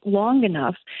calmed long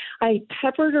enough, I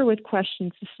peppered her with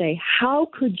questions to say, how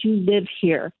could you live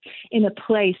here in a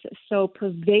place so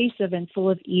pervasive and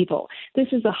full of evil? This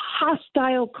is a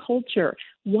hostile culture.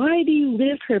 Why do you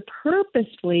live here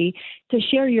purposefully to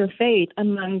share your faith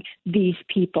among these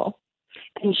people?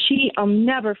 And I'll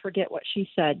never forget what she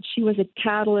said. She was a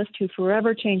catalyst who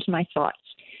forever changed my thoughts.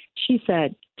 She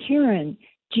said, "Karen,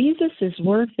 Jesus is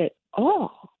worth it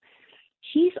all.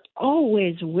 He's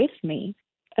always with me,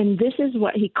 and this is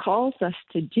what he calls us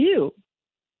to do.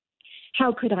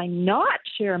 How could I not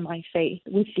share my faith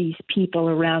with these people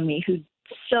around me who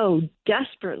so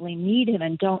desperately need him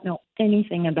and don't know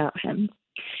anything about him?"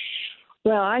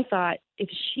 Well, I thought if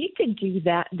she could do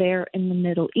that there in the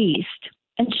Middle East,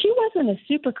 and she wasn't a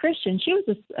super Christian, she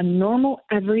was a normal,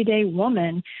 everyday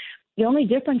woman. The only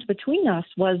difference between us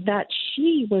was that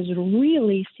she was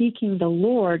really seeking the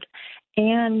Lord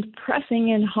and pressing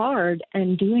in hard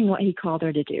and doing what he called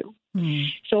her to do.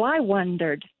 So I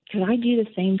wondered, could I do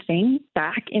the same thing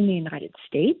back in the United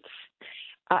States?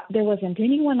 There wasn't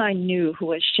anyone I knew who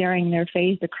was sharing their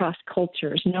faith across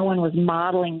cultures. No one was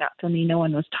modeling that for me. No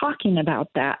one was talking about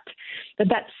that. But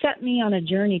that set me on a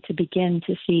journey to begin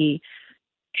to see,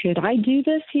 could I do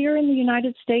this here in the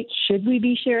United States? Should we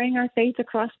be sharing our faith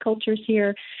across cultures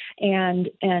here? And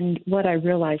what I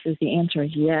realized is the answer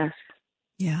is yes.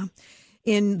 Yeah.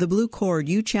 In the Blue Cord,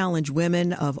 you challenge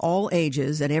women of all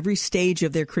ages at every stage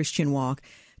of their Christian walk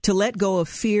to let go of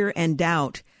fear and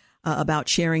doubt about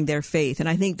sharing their faith. And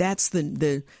I think that's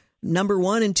the number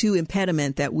 1 and 2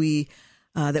 impediment that we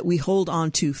hold on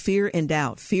to, fear and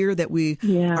doubt, fear that we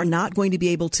are not going to be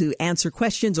able to answer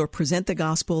questions or present the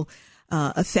gospel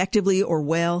effectively or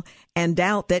well, and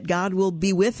doubt that God will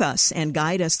be with us and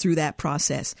guide us through that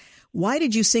process. Why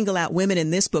did you single out women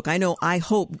in this book? I know I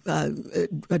Hope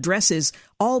addresses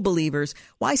all believers.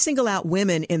 Why single out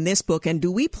women in this book? And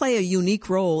do we play a unique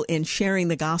role in sharing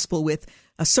the gospel with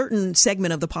a certain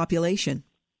segment of the population?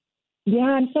 Yeah,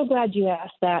 I'm so glad you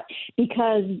asked that,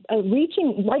 because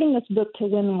writing this book to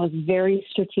women was very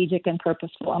strategic and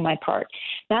purposeful on my part.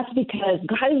 That's because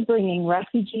God is bringing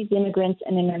refugees, immigrants,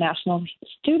 and international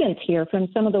students here from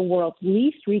some of the world's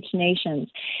least reached nations.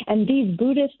 And these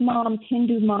Buddhist moms,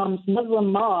 Hindu moms,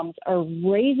 Muslim moms are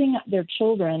raising up their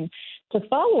children to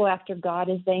follow after God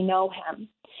as they know him.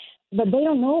 But they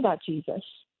don't know about Jesus.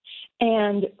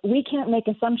 And we can't make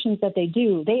assumptions that they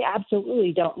do. They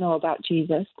absolutely don't know about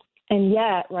Jesus. And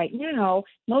yet, right now,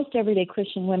 most everyday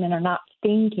Christian women are not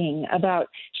thinking about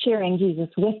sharing Jesus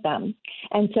with them.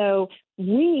 And so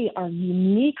we are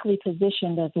uniquely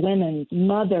positioned as women,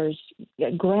 mothers,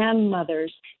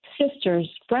 grandmothers, sisters,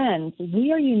 friends.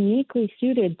 We are uniquely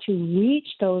suited to reach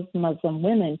those Muslim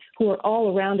women who are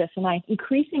all around us. And I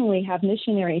increasingly have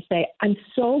missionaries say, I'm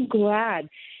so glad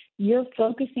you're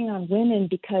focusing on women,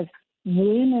 because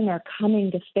women are coming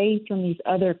to faith from these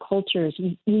other cultures.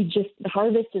 The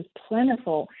harvest is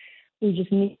plentiful. We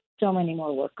just need so many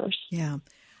more workers. Yeah.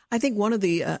 I think one of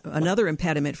the another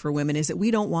impediment for women is that we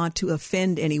don't want to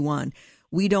offend anyone.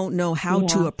 We don't know how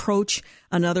to approach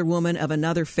another woman of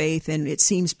another faith, and it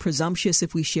seems presumptuous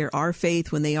if we share our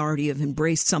faith when they already have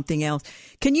embraced something else.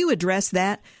 Can you address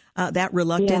that that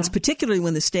reluctance, particularly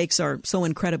when the stakes are so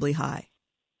incredibly high?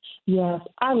 Yes,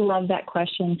 I love that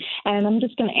question. And I'm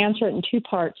just going to answer it in two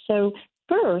parts. So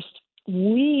first,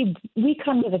 we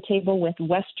come to the table with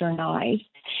Western eyes.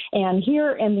 And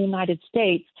here in the United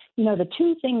States, the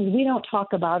two things we don't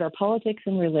talk about are politics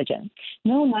and religion.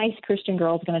 No nice Christian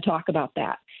girl is going to talk about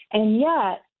that. And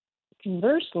yet,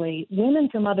 conversely, women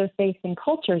from other faiths and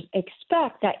cultures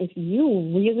expect that if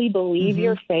you really believe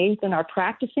your faith and are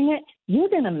practicing it, you're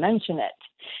going to mention it.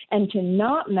 And to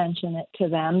not mention it to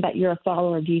them that you're a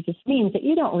follower of Jesus means that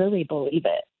you don't really believe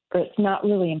it, or it's not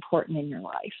really important in your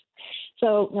life.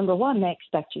 So, number one, they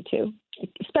expect you to,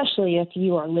 especially if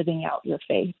you are living out your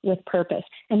faith with purpose.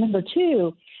 And number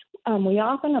two, we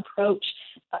often approach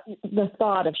the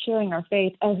thought of sharing our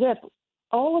faith as if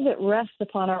all of it rests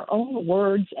upon our own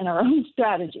words and our own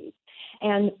strategies.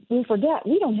 And we forget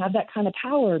we don't have that kind of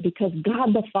power because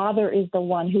God the Father is the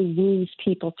one who woos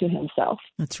people to himself.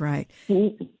 That's right.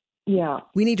 Yeah.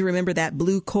 We need to remember that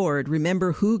blue cord.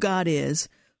 Remember who God is,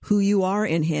 who you are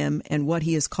in him, and what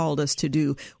he has called us to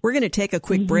do. We're going to take a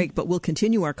quick break, but we'll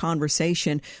continue our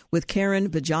conversation with Karen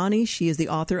Bajani. She is the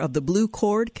author of The Blue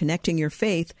Cord, Connecting Your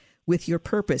Faith with Your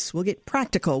Purpose. We'll get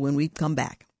practical when we come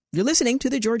back. You're listening to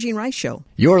The Georgene Rice Show.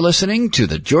 You're listening to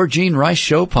The Georgene Rice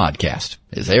Show podcast.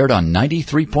 It's aired on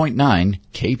 93.9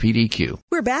 KPDQ.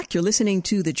 We're back. You're listening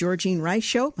to The Georgene Rice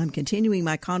Show. I'm continuing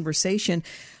my conversation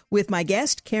with my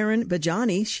guest, Karen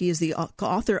Bajani. She is the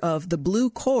author of The Blue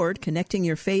Cord, Connecting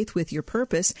Your Faith with Your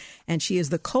Purpose, and she is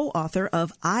the co-author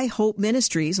of I Hope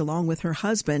Ministries, along with her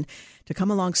husband, to come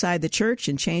alongside the church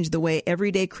and change the way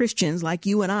everyday Christians like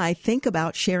you and I think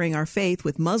about sharing our faith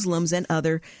with Muslims and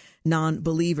other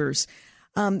non-believers.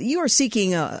 You are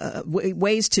seeking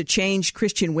ways to change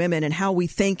Christian women and how we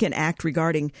think and act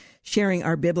regarding sharing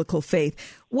our biblical faith.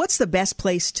 What's the best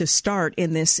place to start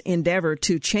in this endeavor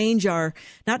to change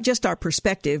not just our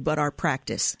perspective, but our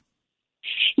practice?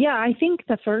 Yeah, I think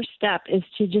the first step is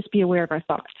to just be aware of our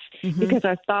thoughts, because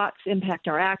our thoughts impact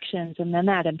our actions, and then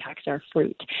that impacts our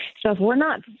fruit. So if we're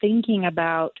not thinking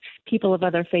about people of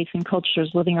other faiths and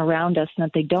cultures living around us and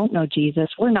that they don't know Jesus,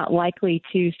 we're not likely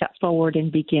to step forward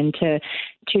and begin to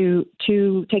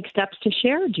take steps to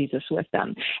share Jesus with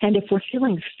them. And if we're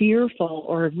feeling fearful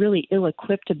or really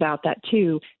ill-equipped about that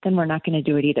too, then we're not going to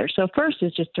do it either. So first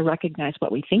is just to recognize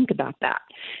what we think about that.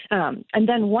 And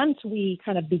then once we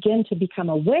kind of begin to become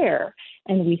aware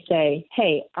and we say,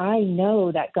 hey, I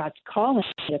know that God's calling me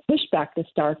to push back this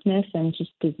darkness and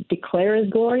just to declare his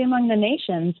glory among the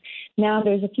nations, now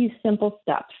there's a few simple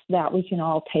steps that we can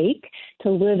all take to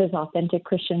live as authentic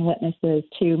Christian witnesses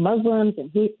to Muslims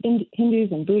and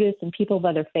Hindus and Buddhists and people of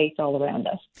other faiths all around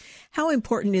us. How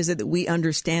important is it that we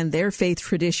understand their faith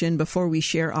tradition before we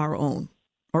share our own?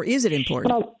 Or is it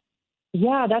important? Well,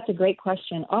 yeah, that's a great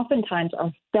question. Oftentimes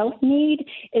our felt need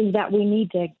is that we need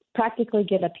to practically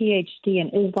get a PhD in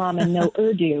Islam and know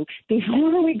Urdu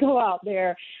before we go out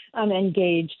there and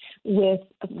engage with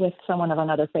someone of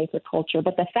another faith or culture.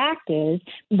 But the fact is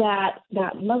that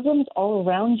Muslims all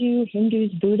around you,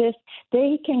 Hindus, Buddhists,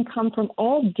 they can come from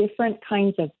all different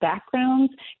kinds of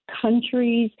backgrounds,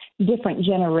 countries, different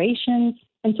generations.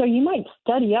 And so you might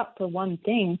study up for one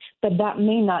thing, but that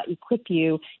may not equip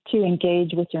you to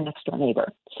engage with your next door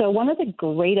neighbor. So one of the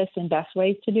greatest and best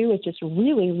ways to do is just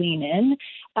really lean in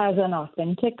as an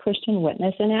authentic Christian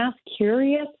witness and ask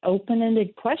curious,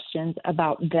 open-ended questions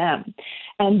about them.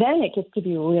 And then it gets to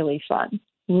be really fun,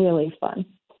 really fun.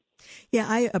 Yeah,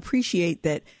 I appreciate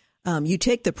that you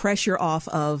take the pressure off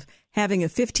of having a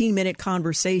 15-minute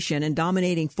conversation and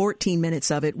dominating 14 minutes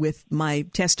of it with my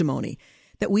testimony.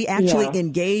 That we actually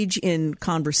engage in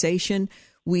conversation.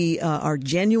 We are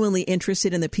genuinely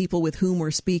interested in the people with whom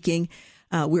we're speaking.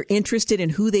 We're interested in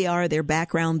who they are, their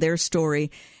background, their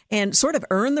story, and sort of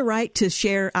earn the right to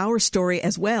share our story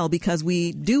as well, because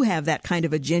we do have that kind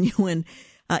of a genuine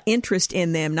interest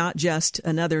in them, not just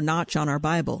another notch on our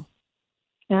Bible.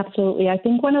 Absolutely. I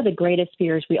think one of the greatest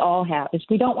fears we all have is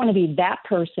we don't want to be that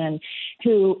person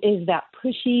who is that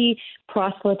pushy,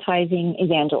 proselytizing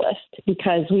evangelist,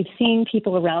 because we've seen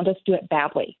people around us do it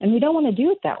badly, and we don't want to do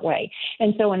it that way.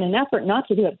 And so in an effort not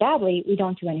to do it badly, we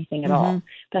don't do anything at all.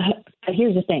 But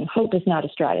here's the thing, hope is not a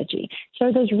strategy.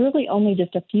 So there's really only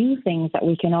just a few things that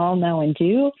we can all know and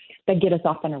do that get us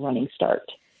off on a running start.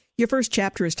 Your first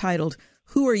chapter is titled,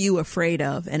 Who Are You Afraid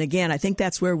Of? And again, I think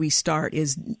that's where we start,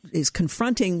 is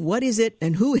confronting what is it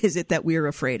and who is it that we're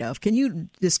afraid of. Can you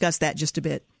discuss that just a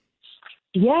bit?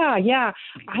 Yeah.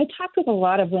 I talked with a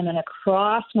lot of women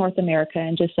across North America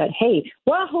and just said, hey,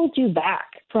 what holds you back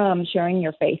from sharing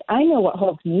your faith? I know what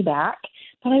holds me back,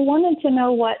 but I wanted to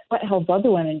know what held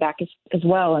other women back as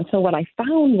well. And so what I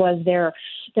found was there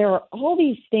are all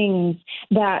these things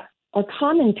that are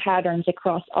common patterns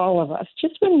across all of us.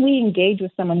 Just when we engage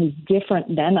with someone who's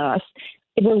different than us,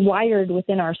 we're wired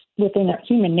within our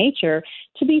human nature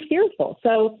to be fearful.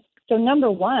 So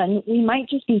number one, we might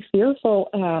just be fearful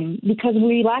because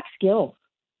we lack skill,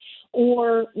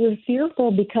 or we're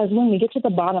fearful because when we get to the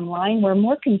bottom line, we're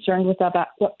more concerned about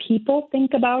what people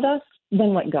think about us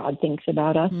than what God thinks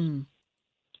about us. And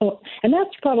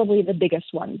that's probably the biggest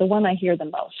one, the one I hear the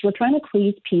most. We're trying to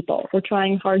please people. We're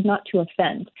trying hard not to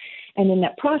offend. And in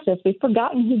that process, we've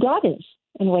forgotten who God is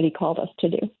and what he called us to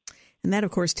do. And that,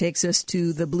 of course, takes us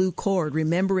to the blue cord.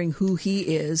 Remembering who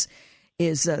he is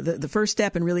the first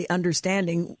step in really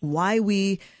understanding why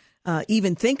we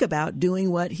even think about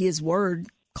doing what his word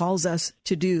calls us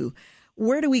to do.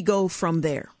 Where do we go from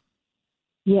there?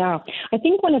 Yeah, I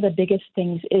think one of the biggest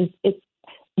things is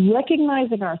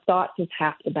recognizing our thoughts is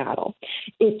half the battle.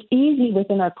 It's easy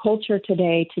within our culture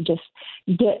today to just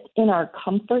get in our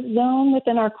comfort zone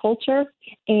within our culture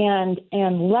and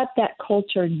let that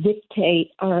culture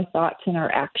dictate our thoughts and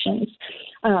our actions.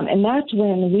 And that's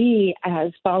when we,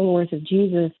 as followers of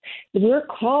Jesus, we're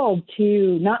called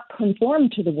to not conform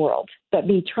to the world, but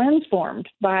be transformed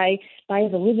by the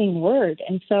living word.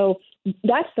 And so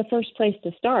that's the first place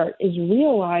to start, is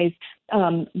realize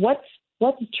what's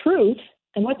truth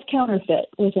and what's counterfeit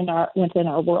within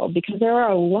our world, because there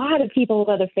are a lot of people of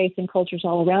other faiths and cultures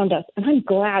all around us. And I'm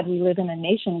glad we live in a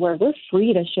nation where we're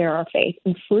free to share our faith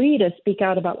and free to speak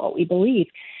out about what we believe.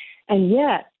 And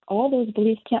yet all those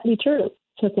beliefs can't be true.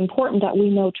 So it's important that we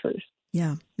know truth.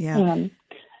 Yeah. And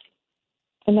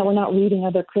that we're not reading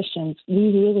other Christians.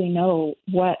 We really know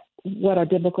what our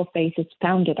biblical faith is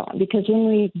founded on. Because when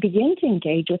we begin to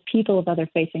engage with people of other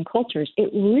faiths and cultures,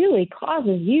 it really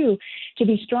causes you to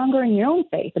be stronger in your own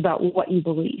faith about what you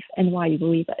believe and why you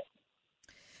believe it.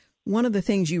 One of the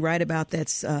things you write about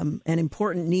that's an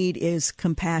important need is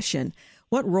compassion.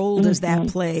 What role does that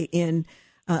play in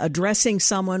addressing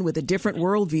someone with a different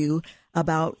worldview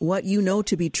about what you know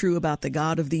to be true about the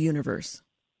God of the universe?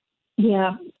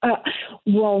 Yeah.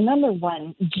 Well, number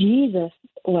one, Jesus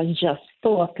was just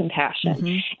full of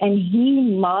compassion, and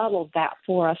he modeled that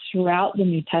for us throughout the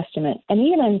New Testament. And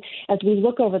even as we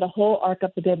look over the whole arc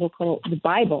of the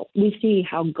Bible, we see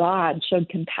how God showed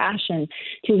compassion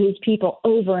to his people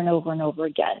over and over and over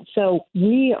again. So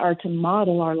we are to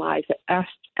model our lives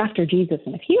after Jesus.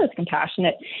 And if he was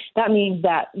compassionate, that means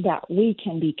that we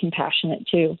can be compassionate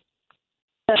too.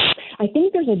 I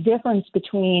think there's a difference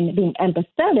between being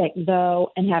empathetic,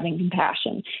 though, and having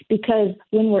compassion. Because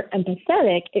when we're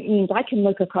empathetic, it means I can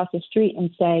look across the street and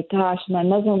say, gosh, my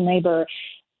Muslim neighbor,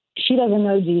 she doesn't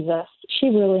know Jesus. She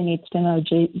really needs to know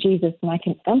Jesus, and I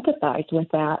can empathize with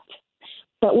that.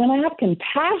 But when I have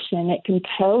compassion, it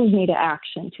compels me to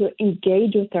action, to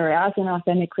engage with her as an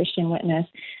authentic Christian witness,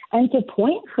 and to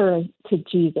point her to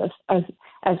Jesus as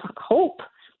hope.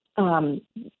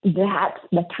 That's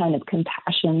the kind of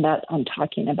compassion that I'm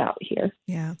talking about here.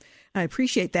 Yeah, I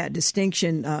appreciate that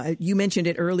distinction. You mentioned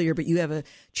it earlier, but you have a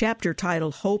chapter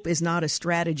titled "Hope is Not a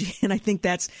Strategy," and I think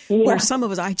that's where some of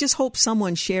us. I just hope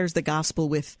someone shares the gospel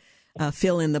with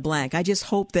fill in the blank. I just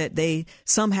hope that they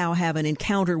somehow have an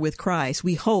encounter with Christ.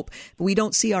 We hope, but we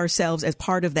don't see ourselves as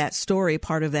part of that story,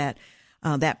 part of that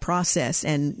process.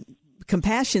 And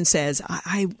compassion says,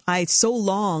 I so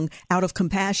long out of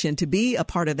compassion to be a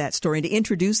part of that story and to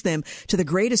introduce them to the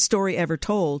greatest story ever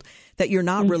told, that you're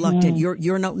not reluctant.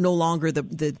 You're no longer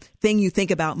the thing you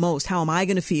think about most. How am I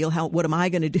going to feel? What am I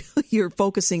going to do? You're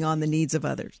focusing on the needs of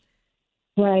others.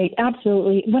 Right,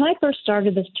 absolutely. When I first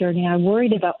started this journey, I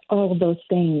worried about all of those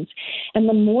things. And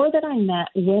the more that I met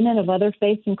women of other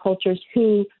faiths and cultures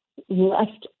who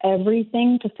left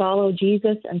everything to follow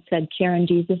Jesus and said, Karen,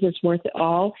 Jesus is worth it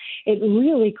all, it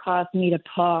really caused me to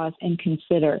pause and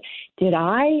consider, did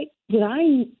I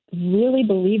really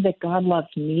believe that God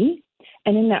loves me?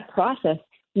 And in that process,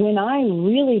 when I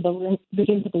really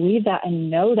begin to believe that and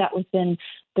know that within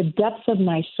the depths of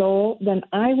my soul, then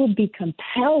I would be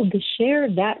compelled to share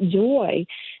that joy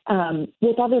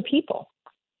with other people,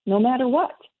 no matter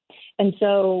what. And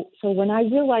so when I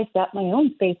realized that my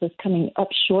own faith was coming up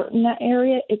short in that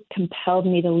area, it compelled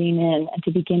me to lean in and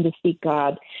to begin to seek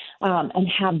God and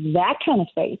have that kind of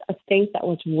faith, a faith that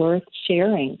was worth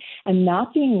sharing and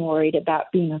not being worried about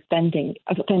offending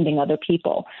other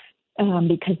people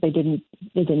because they didn't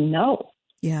know.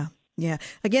 Yeah. Yeah.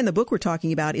 Again, the book we're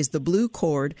talking about is The Blue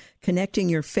Cord, Connecting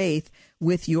Your Faith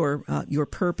with Your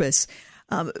Purpose.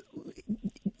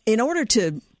 In order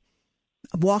to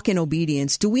walk in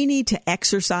obedience, do we need to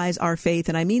exercise our faith?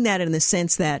 And I mean that in the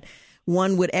sense that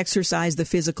one would exercise the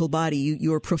physical body.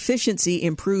 Your proficiency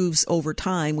improves over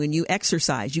time when you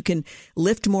exercise. You can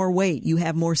lift more weight. You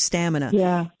have more stamina.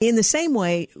 Yeah. In the same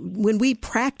way, when we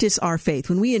practice our faith,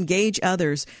 when we engage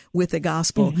others with the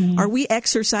gospel, are we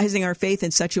exercising our faith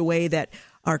in such a way that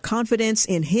our confidence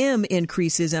in Him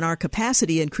increases and our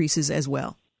capacity increases as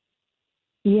well?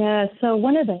 Yeah, so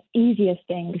one of the easiest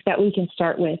things that we can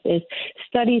start with is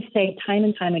studies say time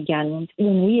and time again,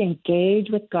 when we engage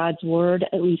with God's Word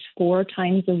at least 4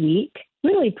 times a week,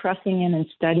 really pressing in and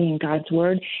studying God's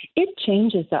Word, it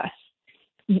changes us.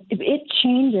 It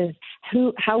changes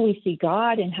how we see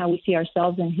God and how we see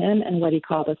ourselves in Him and what He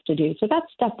called us to do. So that's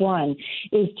step one,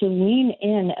 is to lean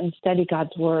in and study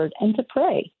God's Word and to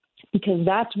pray, because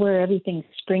that's where everything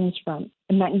springs from.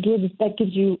 And that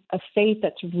gives you a faith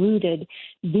that's rooted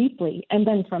deeply. And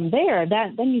then from there,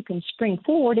 then you can spring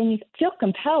forward and you feel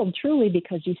compelled truly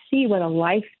because you see what a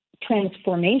life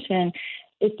transformation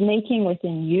it's making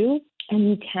within you, and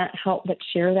you can't help but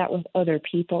share that with other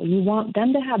people. You want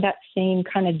them to have that same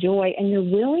kind of joy, and you're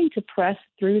willing to press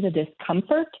through the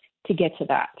discomfort to get to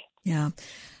that. Yeah.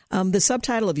 The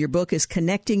subtitle of your book is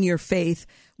Connecting Your Faith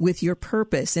with Your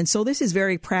Purpose. And so this is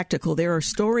very practical. There are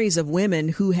stories of women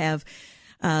who have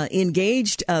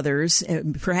engaged others,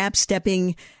 perhaps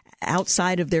stepping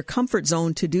outside of their comfort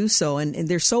zone to do so. And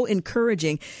they're so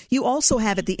encouraging. You also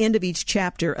have at the end of each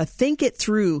chapter a Think It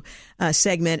Through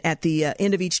segment at the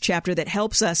end of each chapter that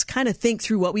helps us kind of think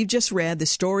through what we've just read, the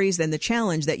stories and the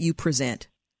challenge that you present.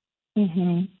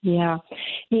 Yeah,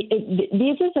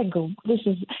 this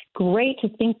is great to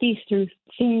think these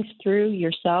things through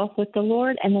yourself with the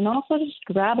Lord, and then also just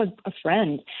grab a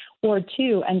friend or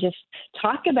two and just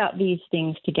talk about these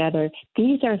things together.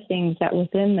 These are things that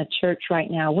within the church right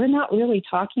now we're not really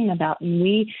talking about, and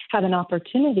we have an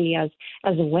opportunity as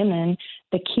women,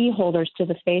 the key holders to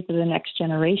the faith of the next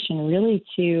generation, really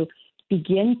to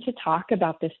begin to talk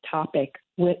about this topic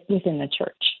within the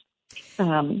church.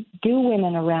 Do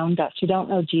women around us who don't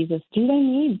know Jesus, do they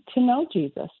need to know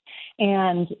Jesus?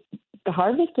 And the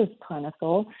harvest is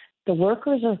plentiful. The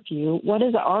workers are few. What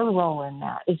is our role in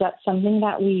that? Is that something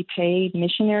that we pay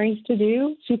missionaries to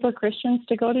do, super Christians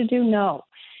to go to do? No.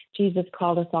 Jesus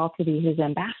called us all to be His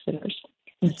ambassadors.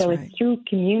 And so it's through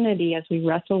community, as we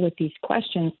wrestle with these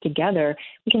questions together,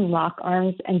 we can lock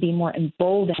arms and be more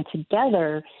emboldened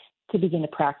together to begin to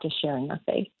practice sharing our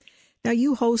faith. Now,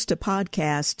 you host a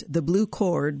podcast, The Blue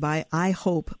Cord by I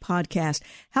Hope Podcast.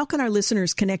 How can our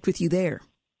listeners connect with you there?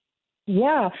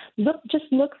 Yeah, just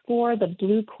look for The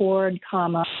Blue Cord,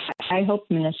 I Hope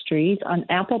Ministries on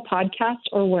Apple Podcasts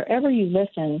or wherever you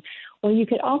listen. Or you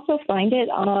could also find it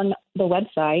on the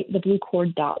website,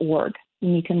 thebluecord.org,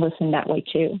 and you can listen that way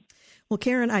too. Well,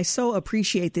 Karen, I so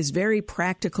appreciate this very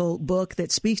practical book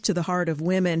that speaks to the heart of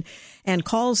women and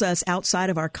calls us outside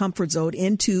of our comfort zone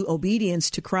into obedience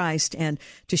to Christ and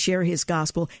to share His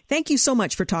gospel. Thank you so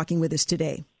much for talking with us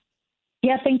today.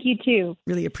 Yeah, thank you too.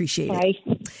 Really appreciate Bye.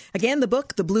 it. Again, the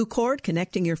book, The Blue Cord,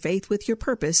 Connecting Your Faith with Your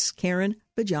Purpose, Karen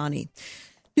Bajani.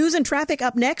 News and traffic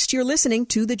up next. You're listening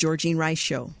to The Georgene Rice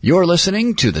Show. You're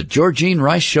listening to The Georgene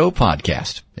Rice Show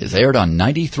podcast. It's aired on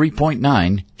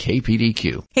 93.9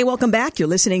 KPDQ. Hey, welcome back. You're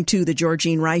listening to The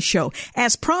Georgene Rice Show.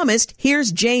 As promised,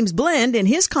 here's James Blend in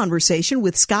his conversation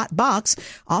with Scott Box,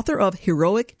 author of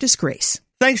Heroic Disgrace.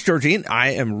 Thanks, Georgene. I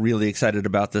am really excited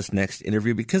about this next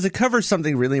interview because it covers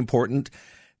something really important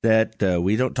that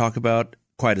we don't talk about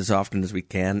quite as often as we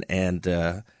can,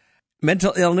 and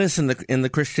mental illness in the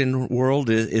Christian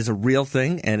world is a real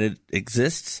thing, and it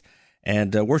exists.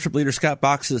 And worship leader Scott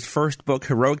Box's first book,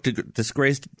 Heroic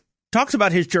Disgrace, talks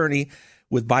about his journey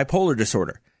with bipolar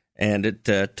disorder. And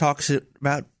it talks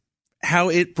about how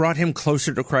it brought him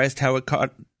closer to Christ, how it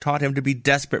taught him to be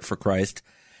desperate for Christ.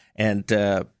 And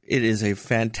it is a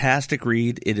fantastic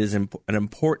read. It is an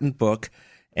important book.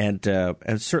 And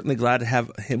I'm certainly glad to have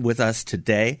him with us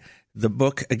today. The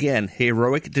book, again,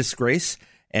 Heroic Disgrace.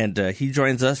 And he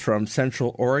joins us from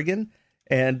Central Oregon.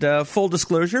 And full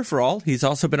disclosure for all, he's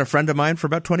also been a friend of mine for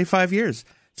about 25 years.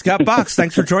 Scott Box,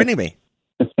 thanks for joining me.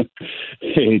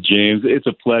 Hey, James. It's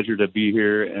a pleasure to be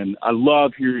here. And I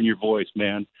love hearing your voice,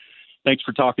 man. Thanks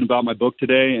for talking about my book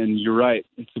today. And you're right.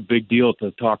 It's a big deal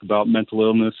to talk about mental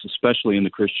illness, especially in the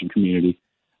Christian community.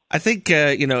 I think,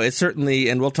 it's certainly,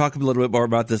 and we'll talk a little bit more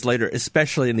about this later,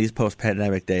 especially in these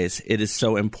post-pandemic days, it is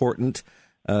so important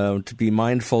to be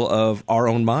mindful of our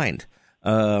own mind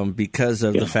because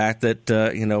of the fact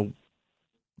that,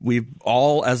 we've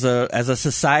all as a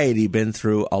society been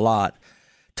through a lot.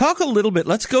 Talk a little bit.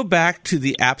 Let's go back to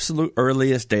the absolute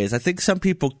earliest days. I think some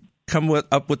people come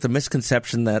up with the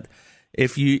misconception that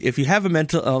if you have a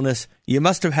mental illness, you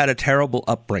must have had a terrible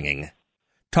upbringing.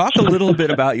 Talk a little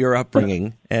bit about your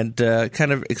upbringing and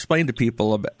kind of explain to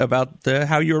people about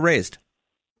how you were raised.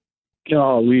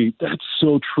 Golly, that's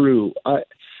so true. I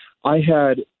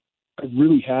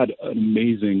really had an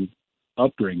amazing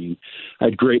upbringing. I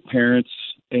had great parents,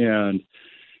 and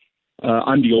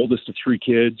I'm the oldest of three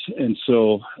kids, and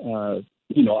so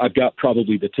I've got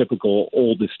probably the typical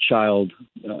oldest child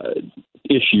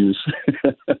issues.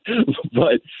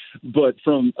 but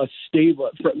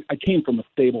I came from a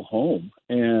stable home,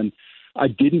 and I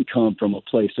didn't come from a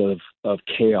place of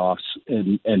chaos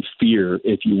and fear,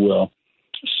 if you will.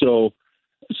 So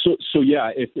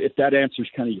yeah, if that answers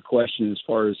kind of your question as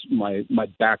far as my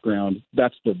background,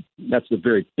 that's the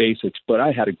very basics. But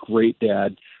I had a great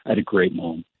dad. I had a great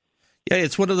mom. Yeah,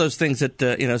 it's one of those things that,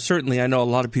 certainly I know a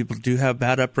lot of people do have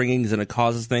bad upbringings and it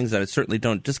causes things, and I certainly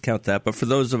don't discount that. But for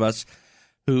those of us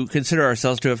who consider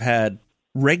ourselves to have had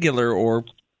regular or,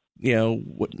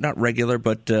 not regular,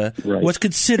 but what's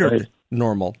considered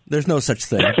normal. There's no such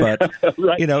thing, but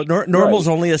normal's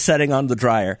only a setting on the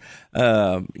dryer.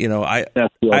 I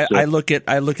look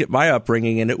at my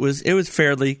upbringing, and it was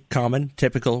fairly common,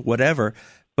 typical, whatever.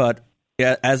 But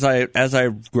yeah, as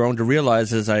I've grown to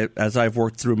realize, as I've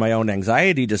worked through my own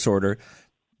anxiety disorder,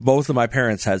 both of my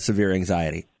parents had severe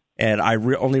anxiety, and I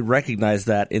only recognized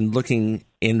that in looking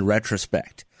in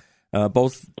retrospect.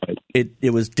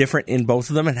 It was different in both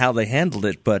of them and how they handled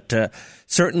it, but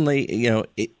certainly,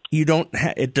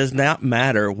 it does not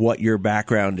matter what your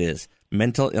background is.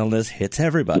 Mental illness hits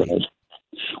everybody. Right.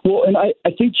 Well, and I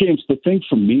think, James, the thing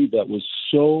for me that was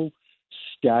so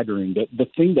staggering, that the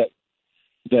thing that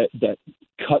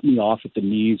cut me off at the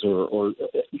knees, or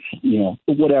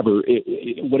whatever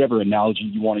analogy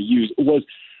you want to use, was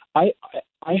my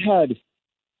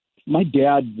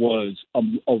dad was a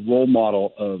role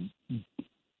model of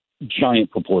giant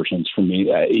proportions for me.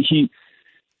 He,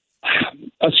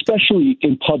 especially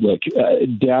in public,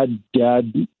 dad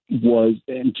was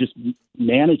and just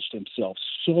managed himself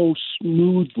so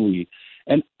smoothly.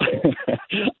 And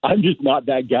I'm just not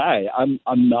that guy.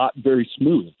 I'm not very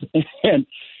smooth.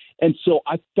 And so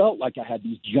I felt like I had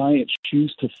these giant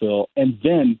shoes to fill. And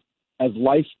then as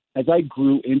I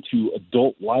grew into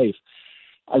adult life,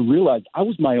 I realized I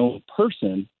was my own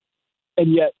person,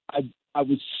 and yet I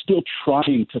was still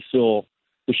trying to fill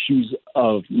the shoes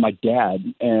of my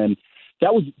dad. And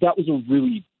that was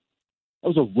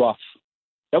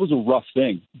a rough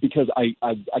thing, because I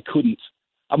couldn't.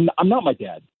 I'm not my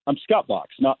dad. I'm Scott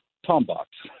Box, not Tom Box.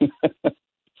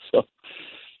 So.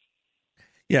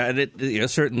 Yeah, and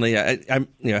certainly, I'm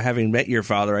having met your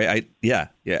father,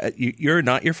 you're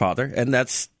not your father, and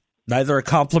that's neither a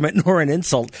compliment nor an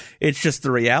insult. It's just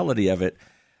the reality of it.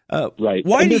 Right.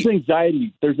 Why? And there's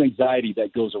anxiety. There's anxiety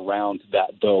that goes around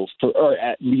that, though. Or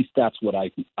at least that's what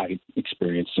I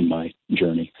experienced in my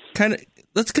journey.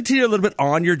 Let's continue a little bit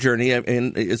on your journey,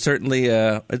 and it's certainly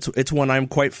it's one I'm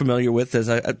quite familiar with, as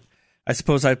I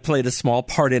suppose I played a small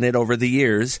part in it over the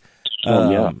years.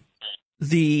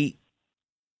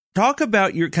 Talk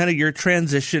about your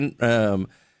transition.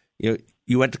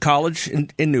 You went to college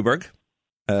in Newburgh,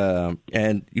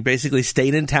 and you basically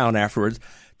stayed in town afterwards.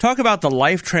 Talk about the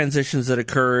life transitions that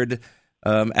occurred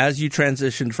as you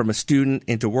transitioned from a student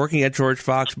into working at George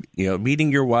Fox,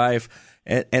 meeting your wife,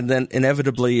 and then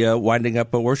inevitably winding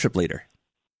up a worship leader.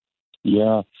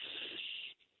 Yeah.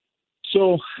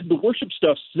 So the worship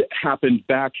stuff happened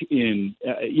back in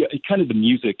kind of the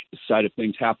music side of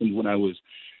things happened when I was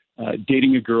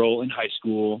dating a girl in high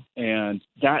school, and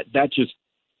that just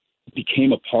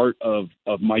became a part of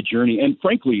my journey. And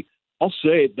frankly, I'll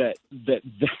say that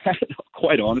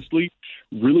quite honestly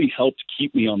really helped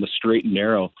keep me on the straight and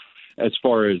narrow as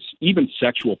far as even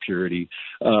sexual purity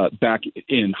back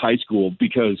in high school,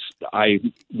 because I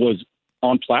was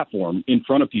on platform in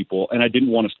front of people, and I didn't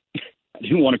want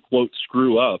to quote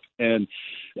screw up. And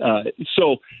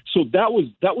so that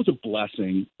was a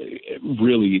blessing,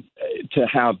 really, to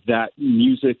have that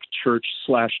music church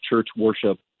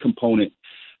worship component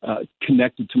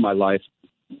connected to my life,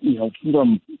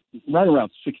 from right around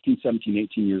 16, 17,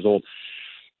 18 years old.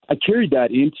 I carried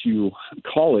that into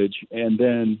college, and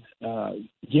then,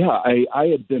 I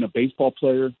had been a baseball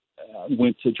player,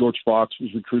 went to George Fox,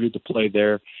 was recruited to play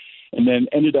there, and then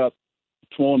ended up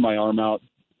throwing my arm out,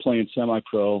 playing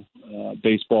semi-pro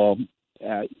baseball,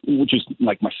 which is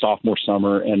like my sophomore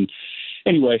summer. And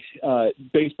anyway,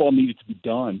 baseball needed to be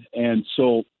done. And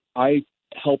so I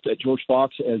helped at George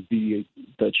Fox as the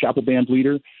chapel band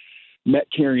leader, met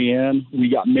Carrie Ann. We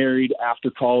got married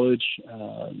after college,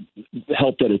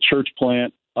 helped at a church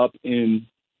plant up in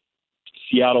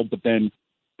Seattle, but then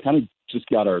kind of just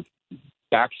got our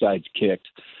backsides kicked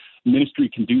ministry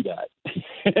can do that.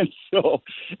 and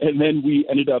then we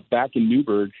ended up back in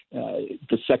Newburgh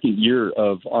the second year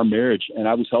of our marriage, and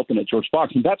I was helping at George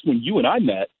Fox. And that's when you and I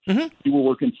met. Mm-hmm. You were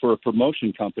working for a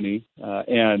promotion company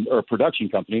or a production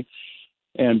company,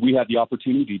 and we had the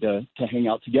opportunity to hang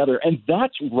out together. And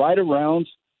that's right around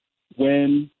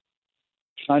when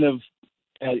kind of,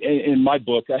 in my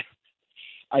book,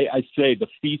 I say the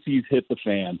feces hit the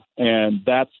fan, and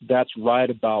that's right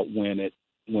about when it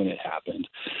happened.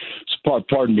 So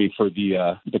pardon me for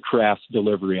the crass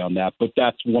delivery on that, but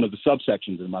that's one of the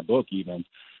subsections in my book even.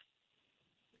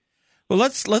 Well,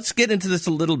 let's get into this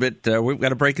a little bit. We've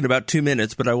got a break in about 2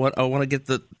 minutes, but I want to get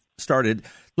started.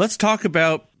 Let's talk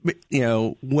about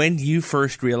when you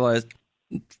first realized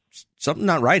something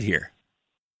not right here.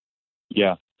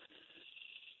 Yeah.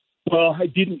 Well, I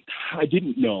didn't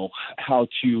know how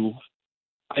to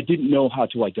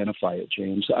identify it,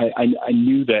 James. I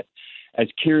knew that as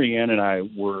Carrie Ann and I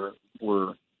were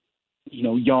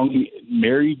young,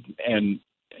 married, and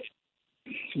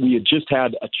we had just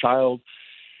had a child.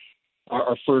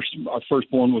 Our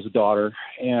firstborn was a daughter,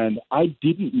 and I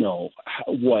didn't know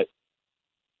what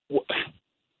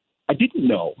I didn't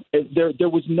know. There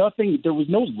was nothing. There was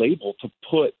no label to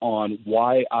put on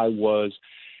why I was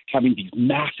having these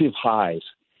massive highs,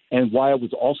 and why I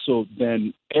was also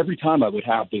then every time I would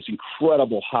have this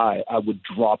incredible high, I would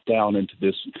drop down into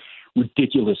this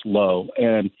ridiculous low.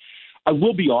 And I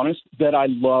will be honest that I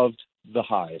loved the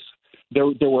highs.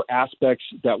 There were aspects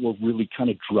that were really kind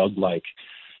of drug-like,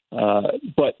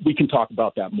 but we can talk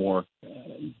about that more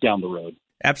down the road.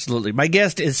 Absolutely. My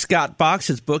guest is Scott Box.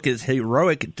 His book is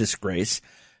Heroic Disgrace.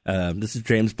 This is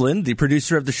James Blend, the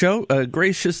producer of the show,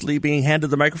 graciously being handed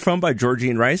the microphone by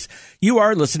Georgene Rice. You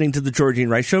are listening to The Georgene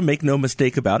Rice Show. Make no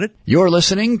mistake about it. You're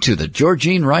listening to The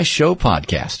Georgene Rice Show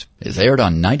podcast. It's aired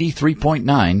on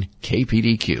 93.9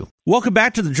 KPDQ. Welcome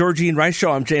back to The Georgene Rice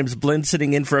Show. I'm James Blend,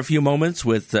 sitting in for a few moments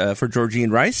for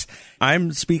Georgene Rice.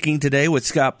 I'm speaking today with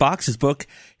Scott Box, his book,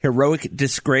 Heroic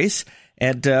Disgrace.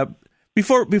 And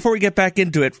Before we get back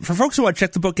into it, for folks who want to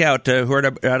check the book out, who heard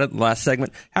about it in the last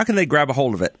segment, how can they grab a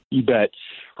hold of it? You bet.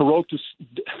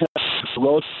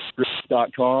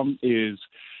 Heroicdisgrace.com is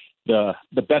the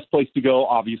best place to go.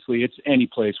 Obviously, it's any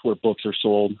place where books are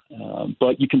sold.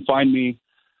 But you can find me.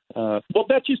 Well,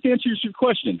 that just answers your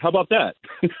question. How about that?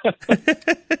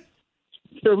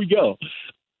 There we go.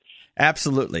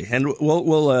 Absolutely. And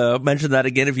we'll mention that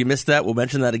again. If you missed that, we'll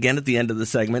mention that again at the end of the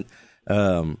segment.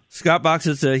 Scott Box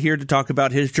is here to talk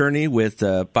about his journey with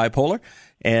bipolar,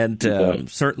 and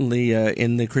certainly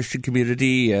in the Christian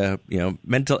community,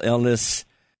 mental illness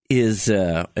is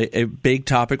a big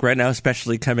topic right now,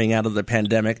 especially coming out of the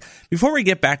pandemic. Before we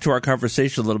get back to our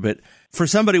conversation a little bit, for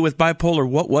somebody with bipolar,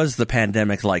 what was the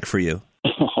pandemic like for you?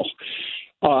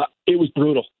 It was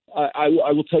brutal.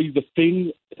 I will tell you the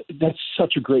thing. That's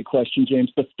such a great question,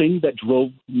 James. The thing that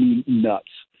drove me nuts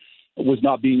was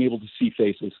not being able to see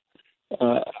faces.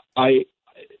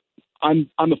 I'm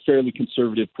a fairly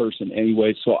conservative person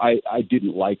anyway, so I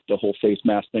didn't like the whole face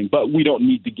mask thing, but we don't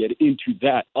need to get into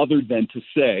that other than to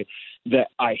say that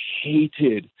I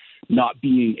hated not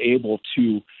being able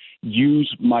to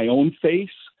use my own face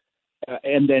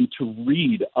and then to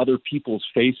read other people's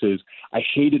faces. I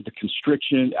hated the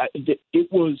constriction.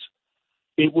 It was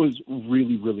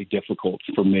really, really difficult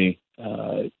for me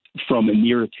from an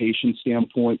irritation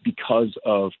standpoint because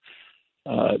of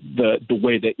the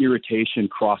way that irritation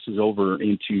crosses over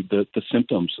into the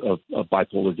symptoms of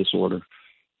bipolar disorder.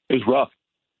 It was rough.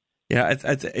 Yeah,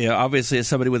 obviously, as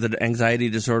somebody with an anxiety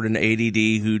disorder and ADD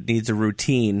who needs a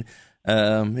routine,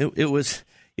 it was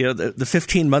the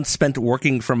 15 months spent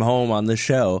working from home on this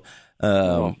show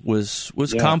was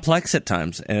complex at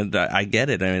times, and I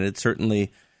get it. I mean, it's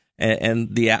certainly,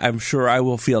 and I'm sure I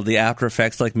will feel the after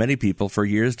effects like many people for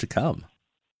years to come.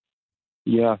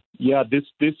 Yeah.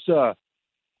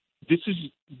 This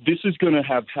is going to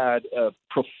have had a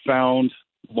profound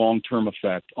long-term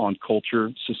effect on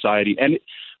culture, society, and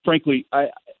frankly,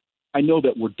 I know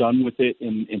that we're done with it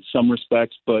in some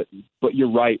respects, but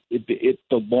you're right. The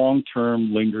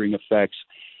long-term lingering effects,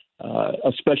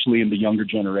 especially in the younger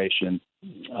generation,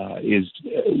 we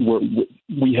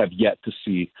have yet to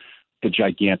see the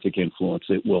gigantic influence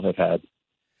it will have had.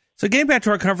 So, getting back to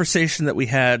our conversation that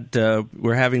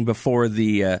we're having before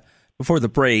the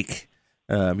break.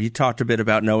 You talked a bit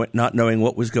about not knowing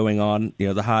what was going on,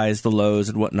 the highs, the lows,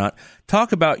 and whatnot.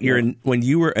 Talk about when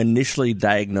you were initially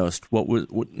diagnosed. What was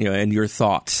and your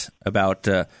thoughts about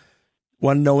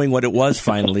one, knowing what it was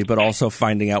finally, but also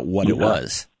finding out what it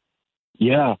was.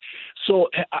 Yeah. So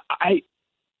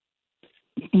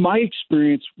my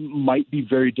experience might be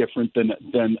very different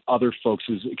than other folks'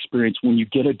 experience. When you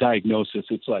get a diagnosis,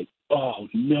 it's like, oh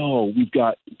no, we've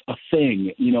got a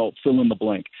thing, fill in the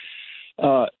blank.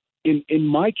 In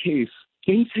my case,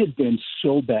 things had been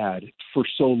so bad for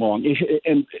so long.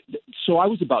 And so I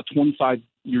was about 25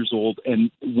 years old, and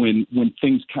when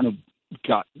things kind of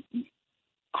got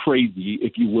crazy,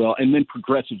 if you will, and then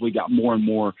progressively got more and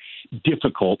more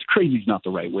difficult. Crazy is not the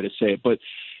right way to say it, but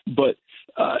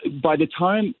by the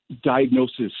time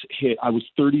diagnosis hit, I was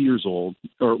 30 years old,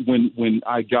 or when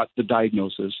I got the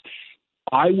diagnosis,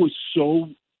 I was so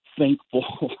thankful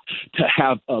to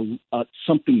have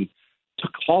something to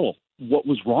call what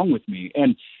was wrong with me.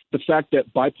 And the fact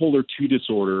that bipolar 2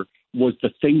 disorder was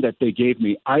the thing that they gave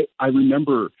me. I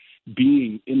remember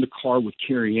being in the car with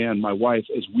Carrie Ann, my wife,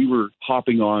 as we were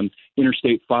hopping on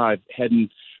Interstate 5, heading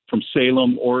from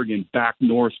Salem, Oregon, back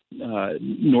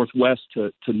northwest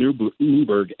to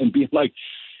Newburgh, and being like,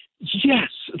 yes,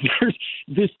 there's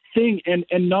this thing. And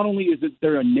not only is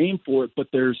there a name for it, but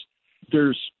there's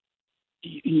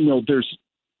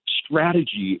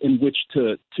strategy in which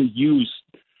to use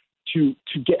to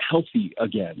get healthy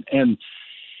again. And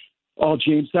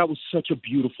James, that was such a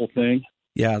beautiful thing.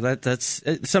 Yeah, that's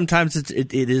sometimes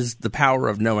it is the power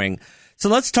of knowing. So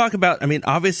let's talk about,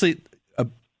 obviously a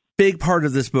big part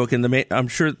of this book, and I'm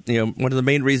sure, one of the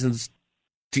main reasons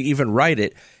to even write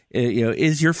it,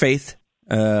 is your faith,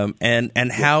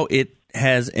 and how it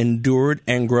has endured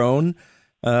and grown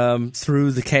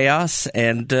through the chaos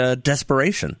and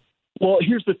desperation. Well,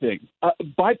 here's the thing.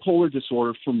 Bipolar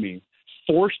disorder for me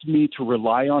forced me to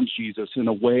rely on Jesus in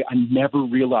a way I never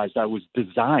realized I was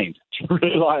designed to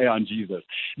rely on Jesus.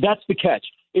 That's the catch.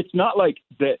 It's not like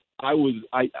that I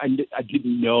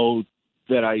didn't know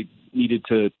that I needed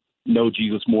to know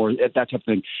Jesus more, that type of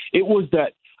thing. It was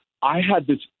that I had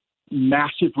this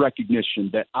massive recognition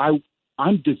that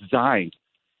I'm designed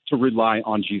to rely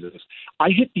on Jesus. I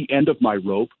hit the end of my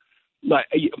rope. I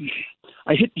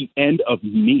hit the end of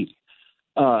me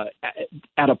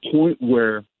at a point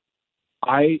where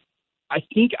I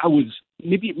think I was,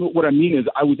 maybe what I mean is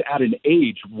I was at an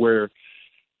age where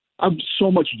I'm so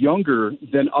much younger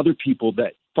than other people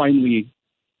that finally,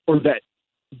 or that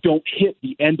don't hit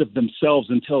the end of themselves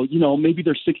until, maybe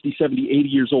they're 60, 70, 80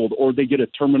 years old, or they get a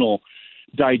terminal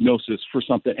diagnosis for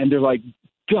something. And they're like,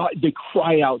 God, they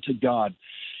cry out to God.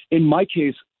 In my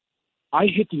case, I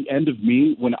hit the end of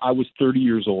me when I was 30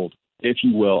 years old, if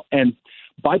you will. And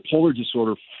bipolar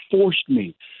disorder forced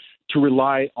me to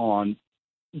rely on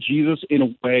Jesus in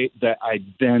a way that I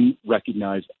then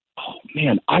recognized, oh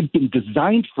man, I've been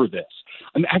designed for this.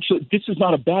 Actually, this is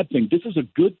not a bad thing. This is a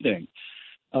good thing.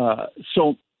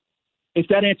 So if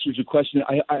that answers your question,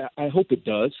 I hope it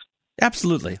does.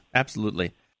 Absolutely.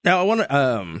 Absolutely. Now, I want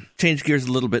to change gears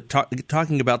a little bit,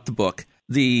 talking about the book.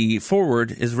 The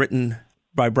foreword is written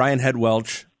by Brian Head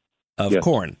Welch of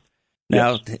Korn.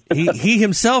 Now, he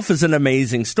himself is an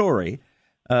amazing story.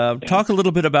 Talk a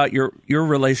little bit about your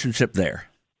relationship there.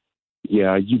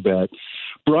 Yeah, you bet.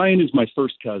 Brian is my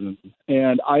first cousin,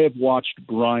 and I have watched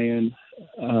Brian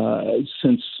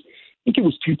since, I think it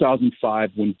was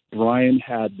 2005, when Brian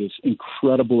had this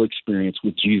incredible experience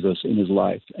with Jesus in his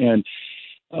life. And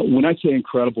when I say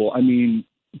incredible, I mean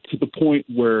to the point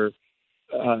where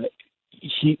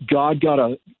God got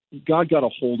a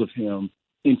hold of him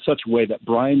in such a way that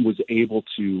Brian was able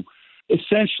to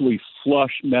essentially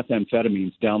flush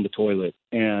methamphetamines down the toilet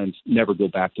and never go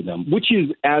back to them, which is,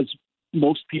 as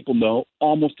most people know,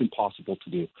 almost impossible to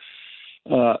do.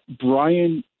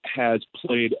 Brian has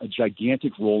played a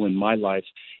gigantic role in my life,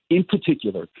 in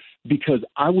particular, because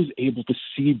I was able to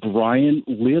see Brian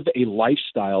live a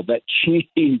lifestyle that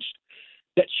changed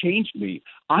me.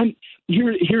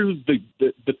 Here's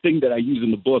the thing that I use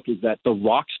in the book is that the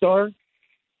rock star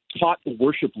taught the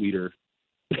worship leader,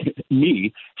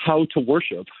 me, how to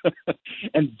worship.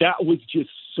 And that was just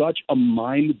such a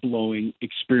mind-blowing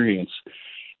experience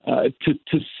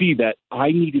to see that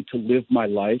I needed to live my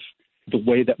life the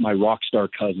way that my rock star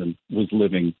cousin was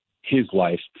living his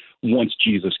life once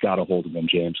Jesus got a hold of him,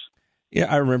 James. Yeah,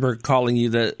 I remember calling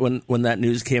you when that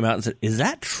news came out and said, "Is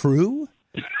that true?"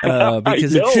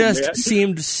 Because it just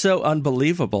seemed so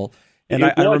unbelievable. And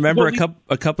I remember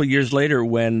a couple of years later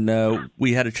when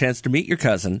we had a chance to meet your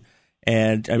cousin.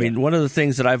 And I mean, one of the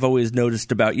things that I've always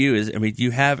noticed about you is,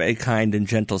 you have a kind and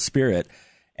gentle spirit.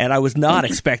 And I was not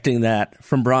expecting that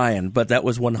from Brian, but that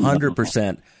was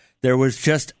 100%. There was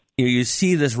just, you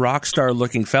see this rock star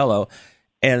looking fellow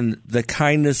and the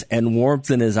kindness and warmth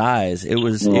in his eyes. It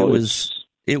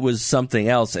was something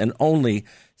else, and only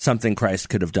something Christ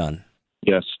could have done.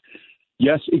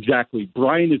 Yes, exactly.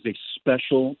 Brian is a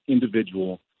special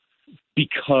individual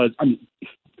because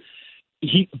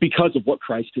because of what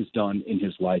Christ has done in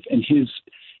his life, and he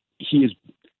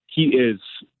is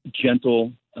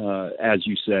gentle, as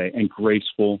you say, and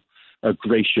graceful,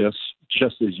 gracious,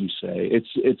 just as you say. It's,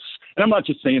 and I'm not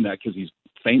just saying that because he's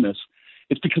famous.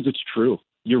 It's because it's true.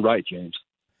 You're right, James.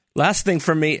 Last thing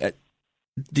from me,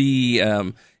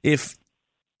 if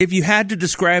you had to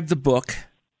describe the book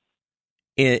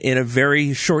in a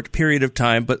very short period of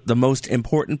time, but the most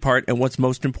important part and what's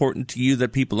most important to you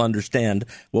that people understand,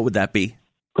 what would that be?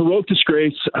 Heroic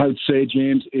Disgrace, I would say,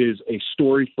 James, is a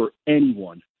story for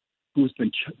anyone who has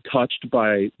been touched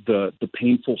by the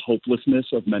painful hopelessness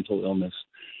of mental illness.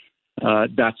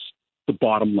 That's the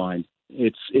bottom line.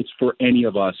 It's for any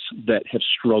of us that have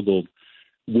struggled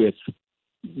with,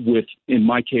 in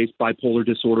my case, bipolar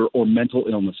disorder or mental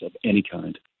illness of any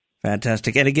kind.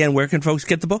 Fantastic. And again, where can folks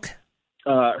get the book?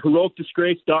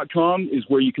 HeroicDisgrace.com is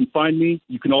where you can find me.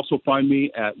 You can also find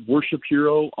me at Worship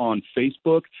Hero on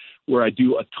Facebook, where I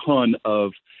do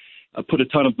put a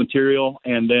ton of material.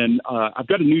 And then I've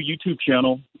got a new YouTube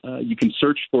channel. You can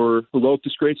search for Heroic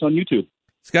Disgrace on YouTube.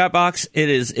 Scott Box, it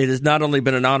has not only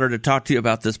been an honor to talk to you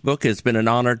about this book, it's been an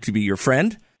honor to be your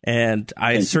friend. And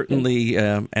I certainly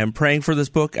am praying for this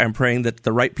book. I'm praying that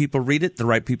the right people read it, the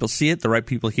right people see it, the right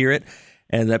people hear it,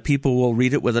 and that people will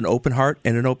read it with an open heart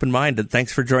and an open mind. And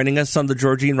thanks for joining us on The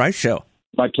Georgene Rice Show.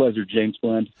 My pleasure, James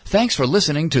Blend. Thanks for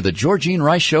listening to The Georgene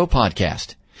Rice Show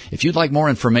podcast. If you'd like more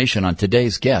information on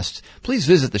today's guests, please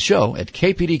visit the show at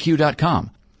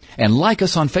kpdq.com and like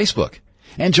us on Facebook.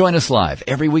 And join us live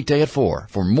every weekday at 4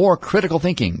 for more critical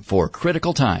thinking for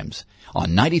critical times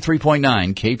on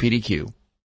 93.9 KPDQ.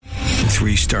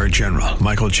 3-star General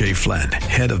Michael J. Flynn,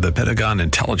 head of the Pentagon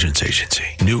Intelligence Agency,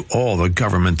 knew all the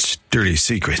government's dirty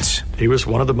secrets. He was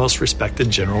one of the most respected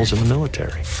generals in the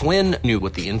military. Flynn knew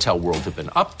what the intel world had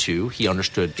been up to. He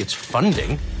understood its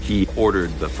funding. He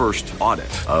ordered the first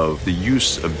audit of the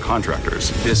use of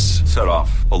contractors. This set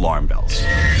off alarm bells.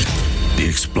 The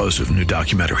explosive new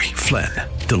documentary, Flynn,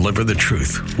 Deliver the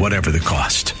Truth, Whatever the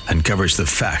Cost, uncovers the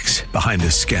facts behind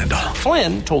this scandal.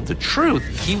 Flynn told the truth.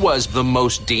 He was the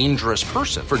most dangerous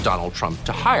person for Donald Trump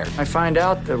to hire. I find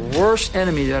out the worst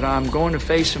enemy that I'm going to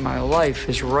face in my life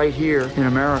is right here in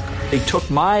America. They took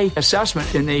my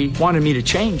assessment and they wanted me to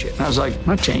change it. And I was like, I'm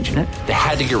not changing it. They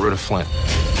had to get rid of Flynn.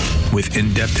 With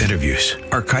in-depth interviews,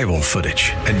 archival footage,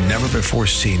 and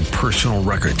never-before-seen personal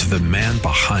records of the man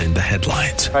behind the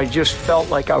headlines. I just felt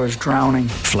like I was drowning.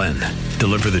 Flynn,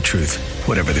 Deliver the Truth,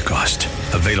 Whatever the Cost.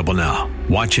 Available now.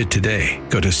 Watch it today.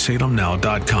 Go to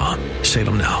salemnow.com.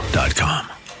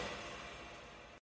 salemnow.com.